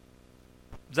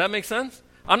 Does that make sense?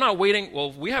 I'm not waiting.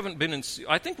 Well, we haven't been in,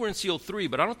 I think we're in seal 3,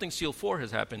 but I don't think seal 4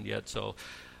 has happened yet. So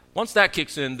once that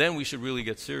kicks in, then we should really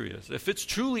get serious. If it's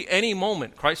truly any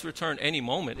moment, Christ's return any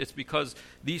moment, it's because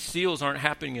these seals aren't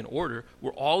happening in order.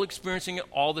 We're all experiencing it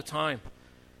all the time.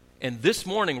 And this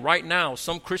morning, right now,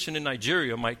 some Christian in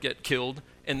Nigeria might get killed,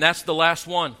 and that's the last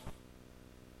one.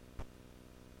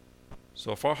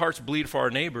 So if our hearts bleed for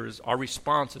our neighbors, our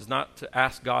response is not to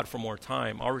ask God for more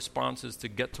time. Our response is to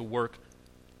get to work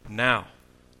now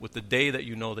with the day that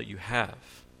you know that you have.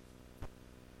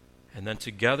 And then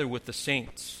together with the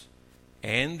saints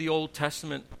and the Old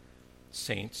Testament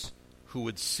saints who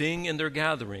would sing in their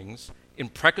gatherings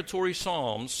imprecatory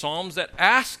psalms, psalms that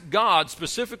ask God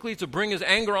specifically to bring his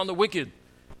anger on the wicked.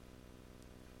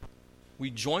 We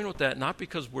join with that not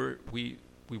because we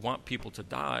want people to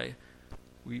die.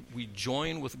 We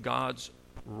join with God's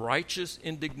righteous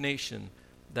indignation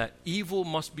that evil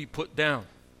must be put down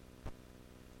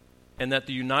and that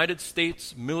the United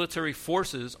States military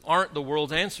forces aren't the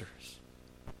world's answers,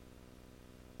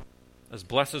 as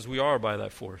blessed as we are by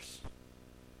that force.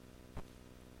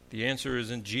 The answer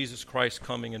is in Jesus Christ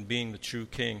coming and being the true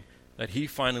king, that he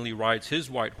finally rides his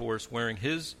white horse, wearing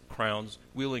his crowns,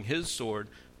 wielding his sword,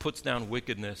 puts down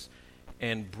wickedness,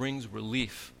 and brings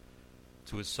relief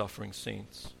to his suffering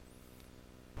saints.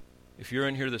 If you're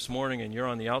in here this morning and you're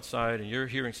on the outside and you're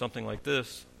hearing something like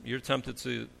this, you're tempted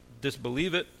to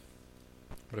disbelieve it.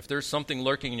 But if there's something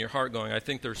lurking in your heart going, I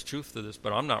think there's truth to this,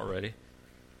 but I'm not ready.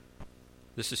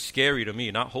 This is scary to me,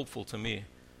 not hopeful to me.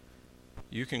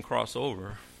 You can cross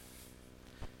over.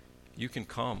 You can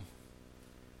come.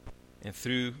 And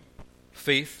through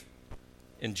faith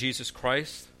in Jesus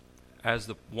Christ as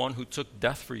the one who took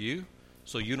death for you,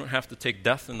 so you don't have to take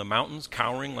death in the mountains,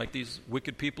 cowering like these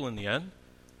wicked people in the end,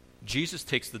 Jesus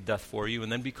takes the death for you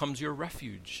and then becomes your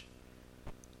refuge.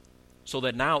 So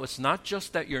that now it's not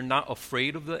just that you're not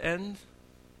afraid of the end,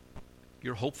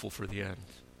 you're hopeful for the end.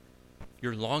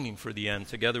 You're longing for the end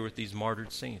together with these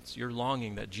martyred saints. You're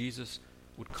longing that Jesus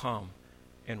would come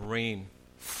and reign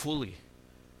fully.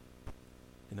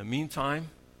 In the meantime,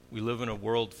 we live in a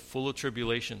world full of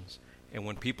tribulations. And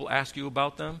when people ask you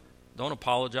about them, don't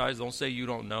apologize. Don't say you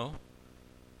don't know.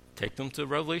 Take them to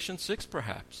Revelation 6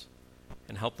 perhaps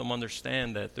and help them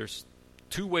understand that there's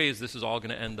two ways this is all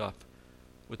going to end up.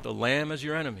 With the Lamb as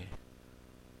your enemy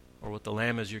or with the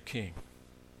Lamb as your king.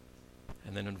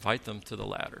 And then invite them to the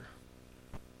latter.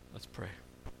 Let's pray.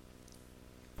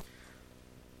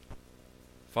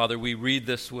 Father, we read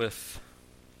this with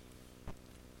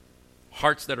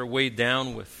hearts that are weighed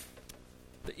down with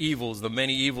the evils, the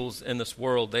many evils in this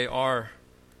world. They are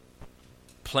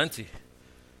plenty.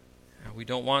 And we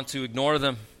don't want to ignore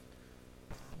them.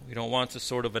 We don't want to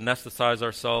sort of anesthetize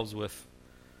ourselves with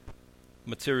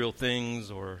material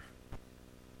things or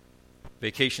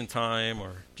vacation time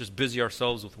or just busy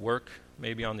ourselves with work,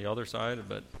 maybe on the other side,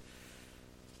 but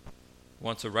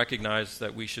want to recognize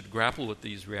that we should grapple with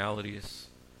these realities.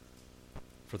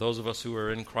 For those of us who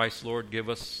are in Christ, Lord, give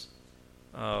us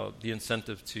the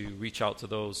incentive to reach out to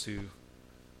those who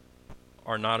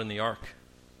are not in the ark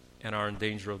and are in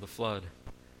danger of the flood.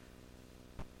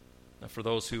 And for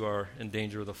those who are in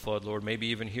danger of the flood, Lord, maybe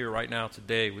even here right now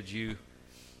today, would you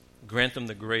grant them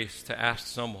the grace to ask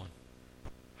someone,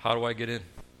 how do I get in?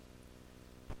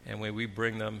 And may we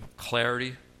bring them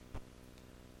clarity,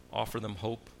 offer them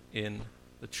hope in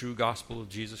the true gospel of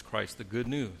Jesus Christ, the good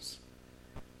news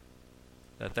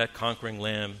that conquering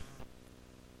Lamb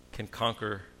can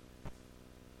conquer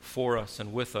for us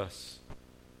and with us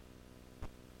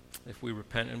if we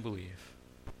repent and believe.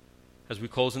 As we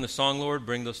close in the song, Lord,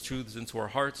 bring those truths into our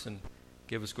hearts and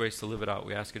give us grace to live it out.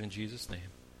 We ask it in Jesus' name.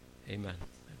 Amen.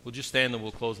 We'll just stand and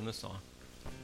we'll close in this song.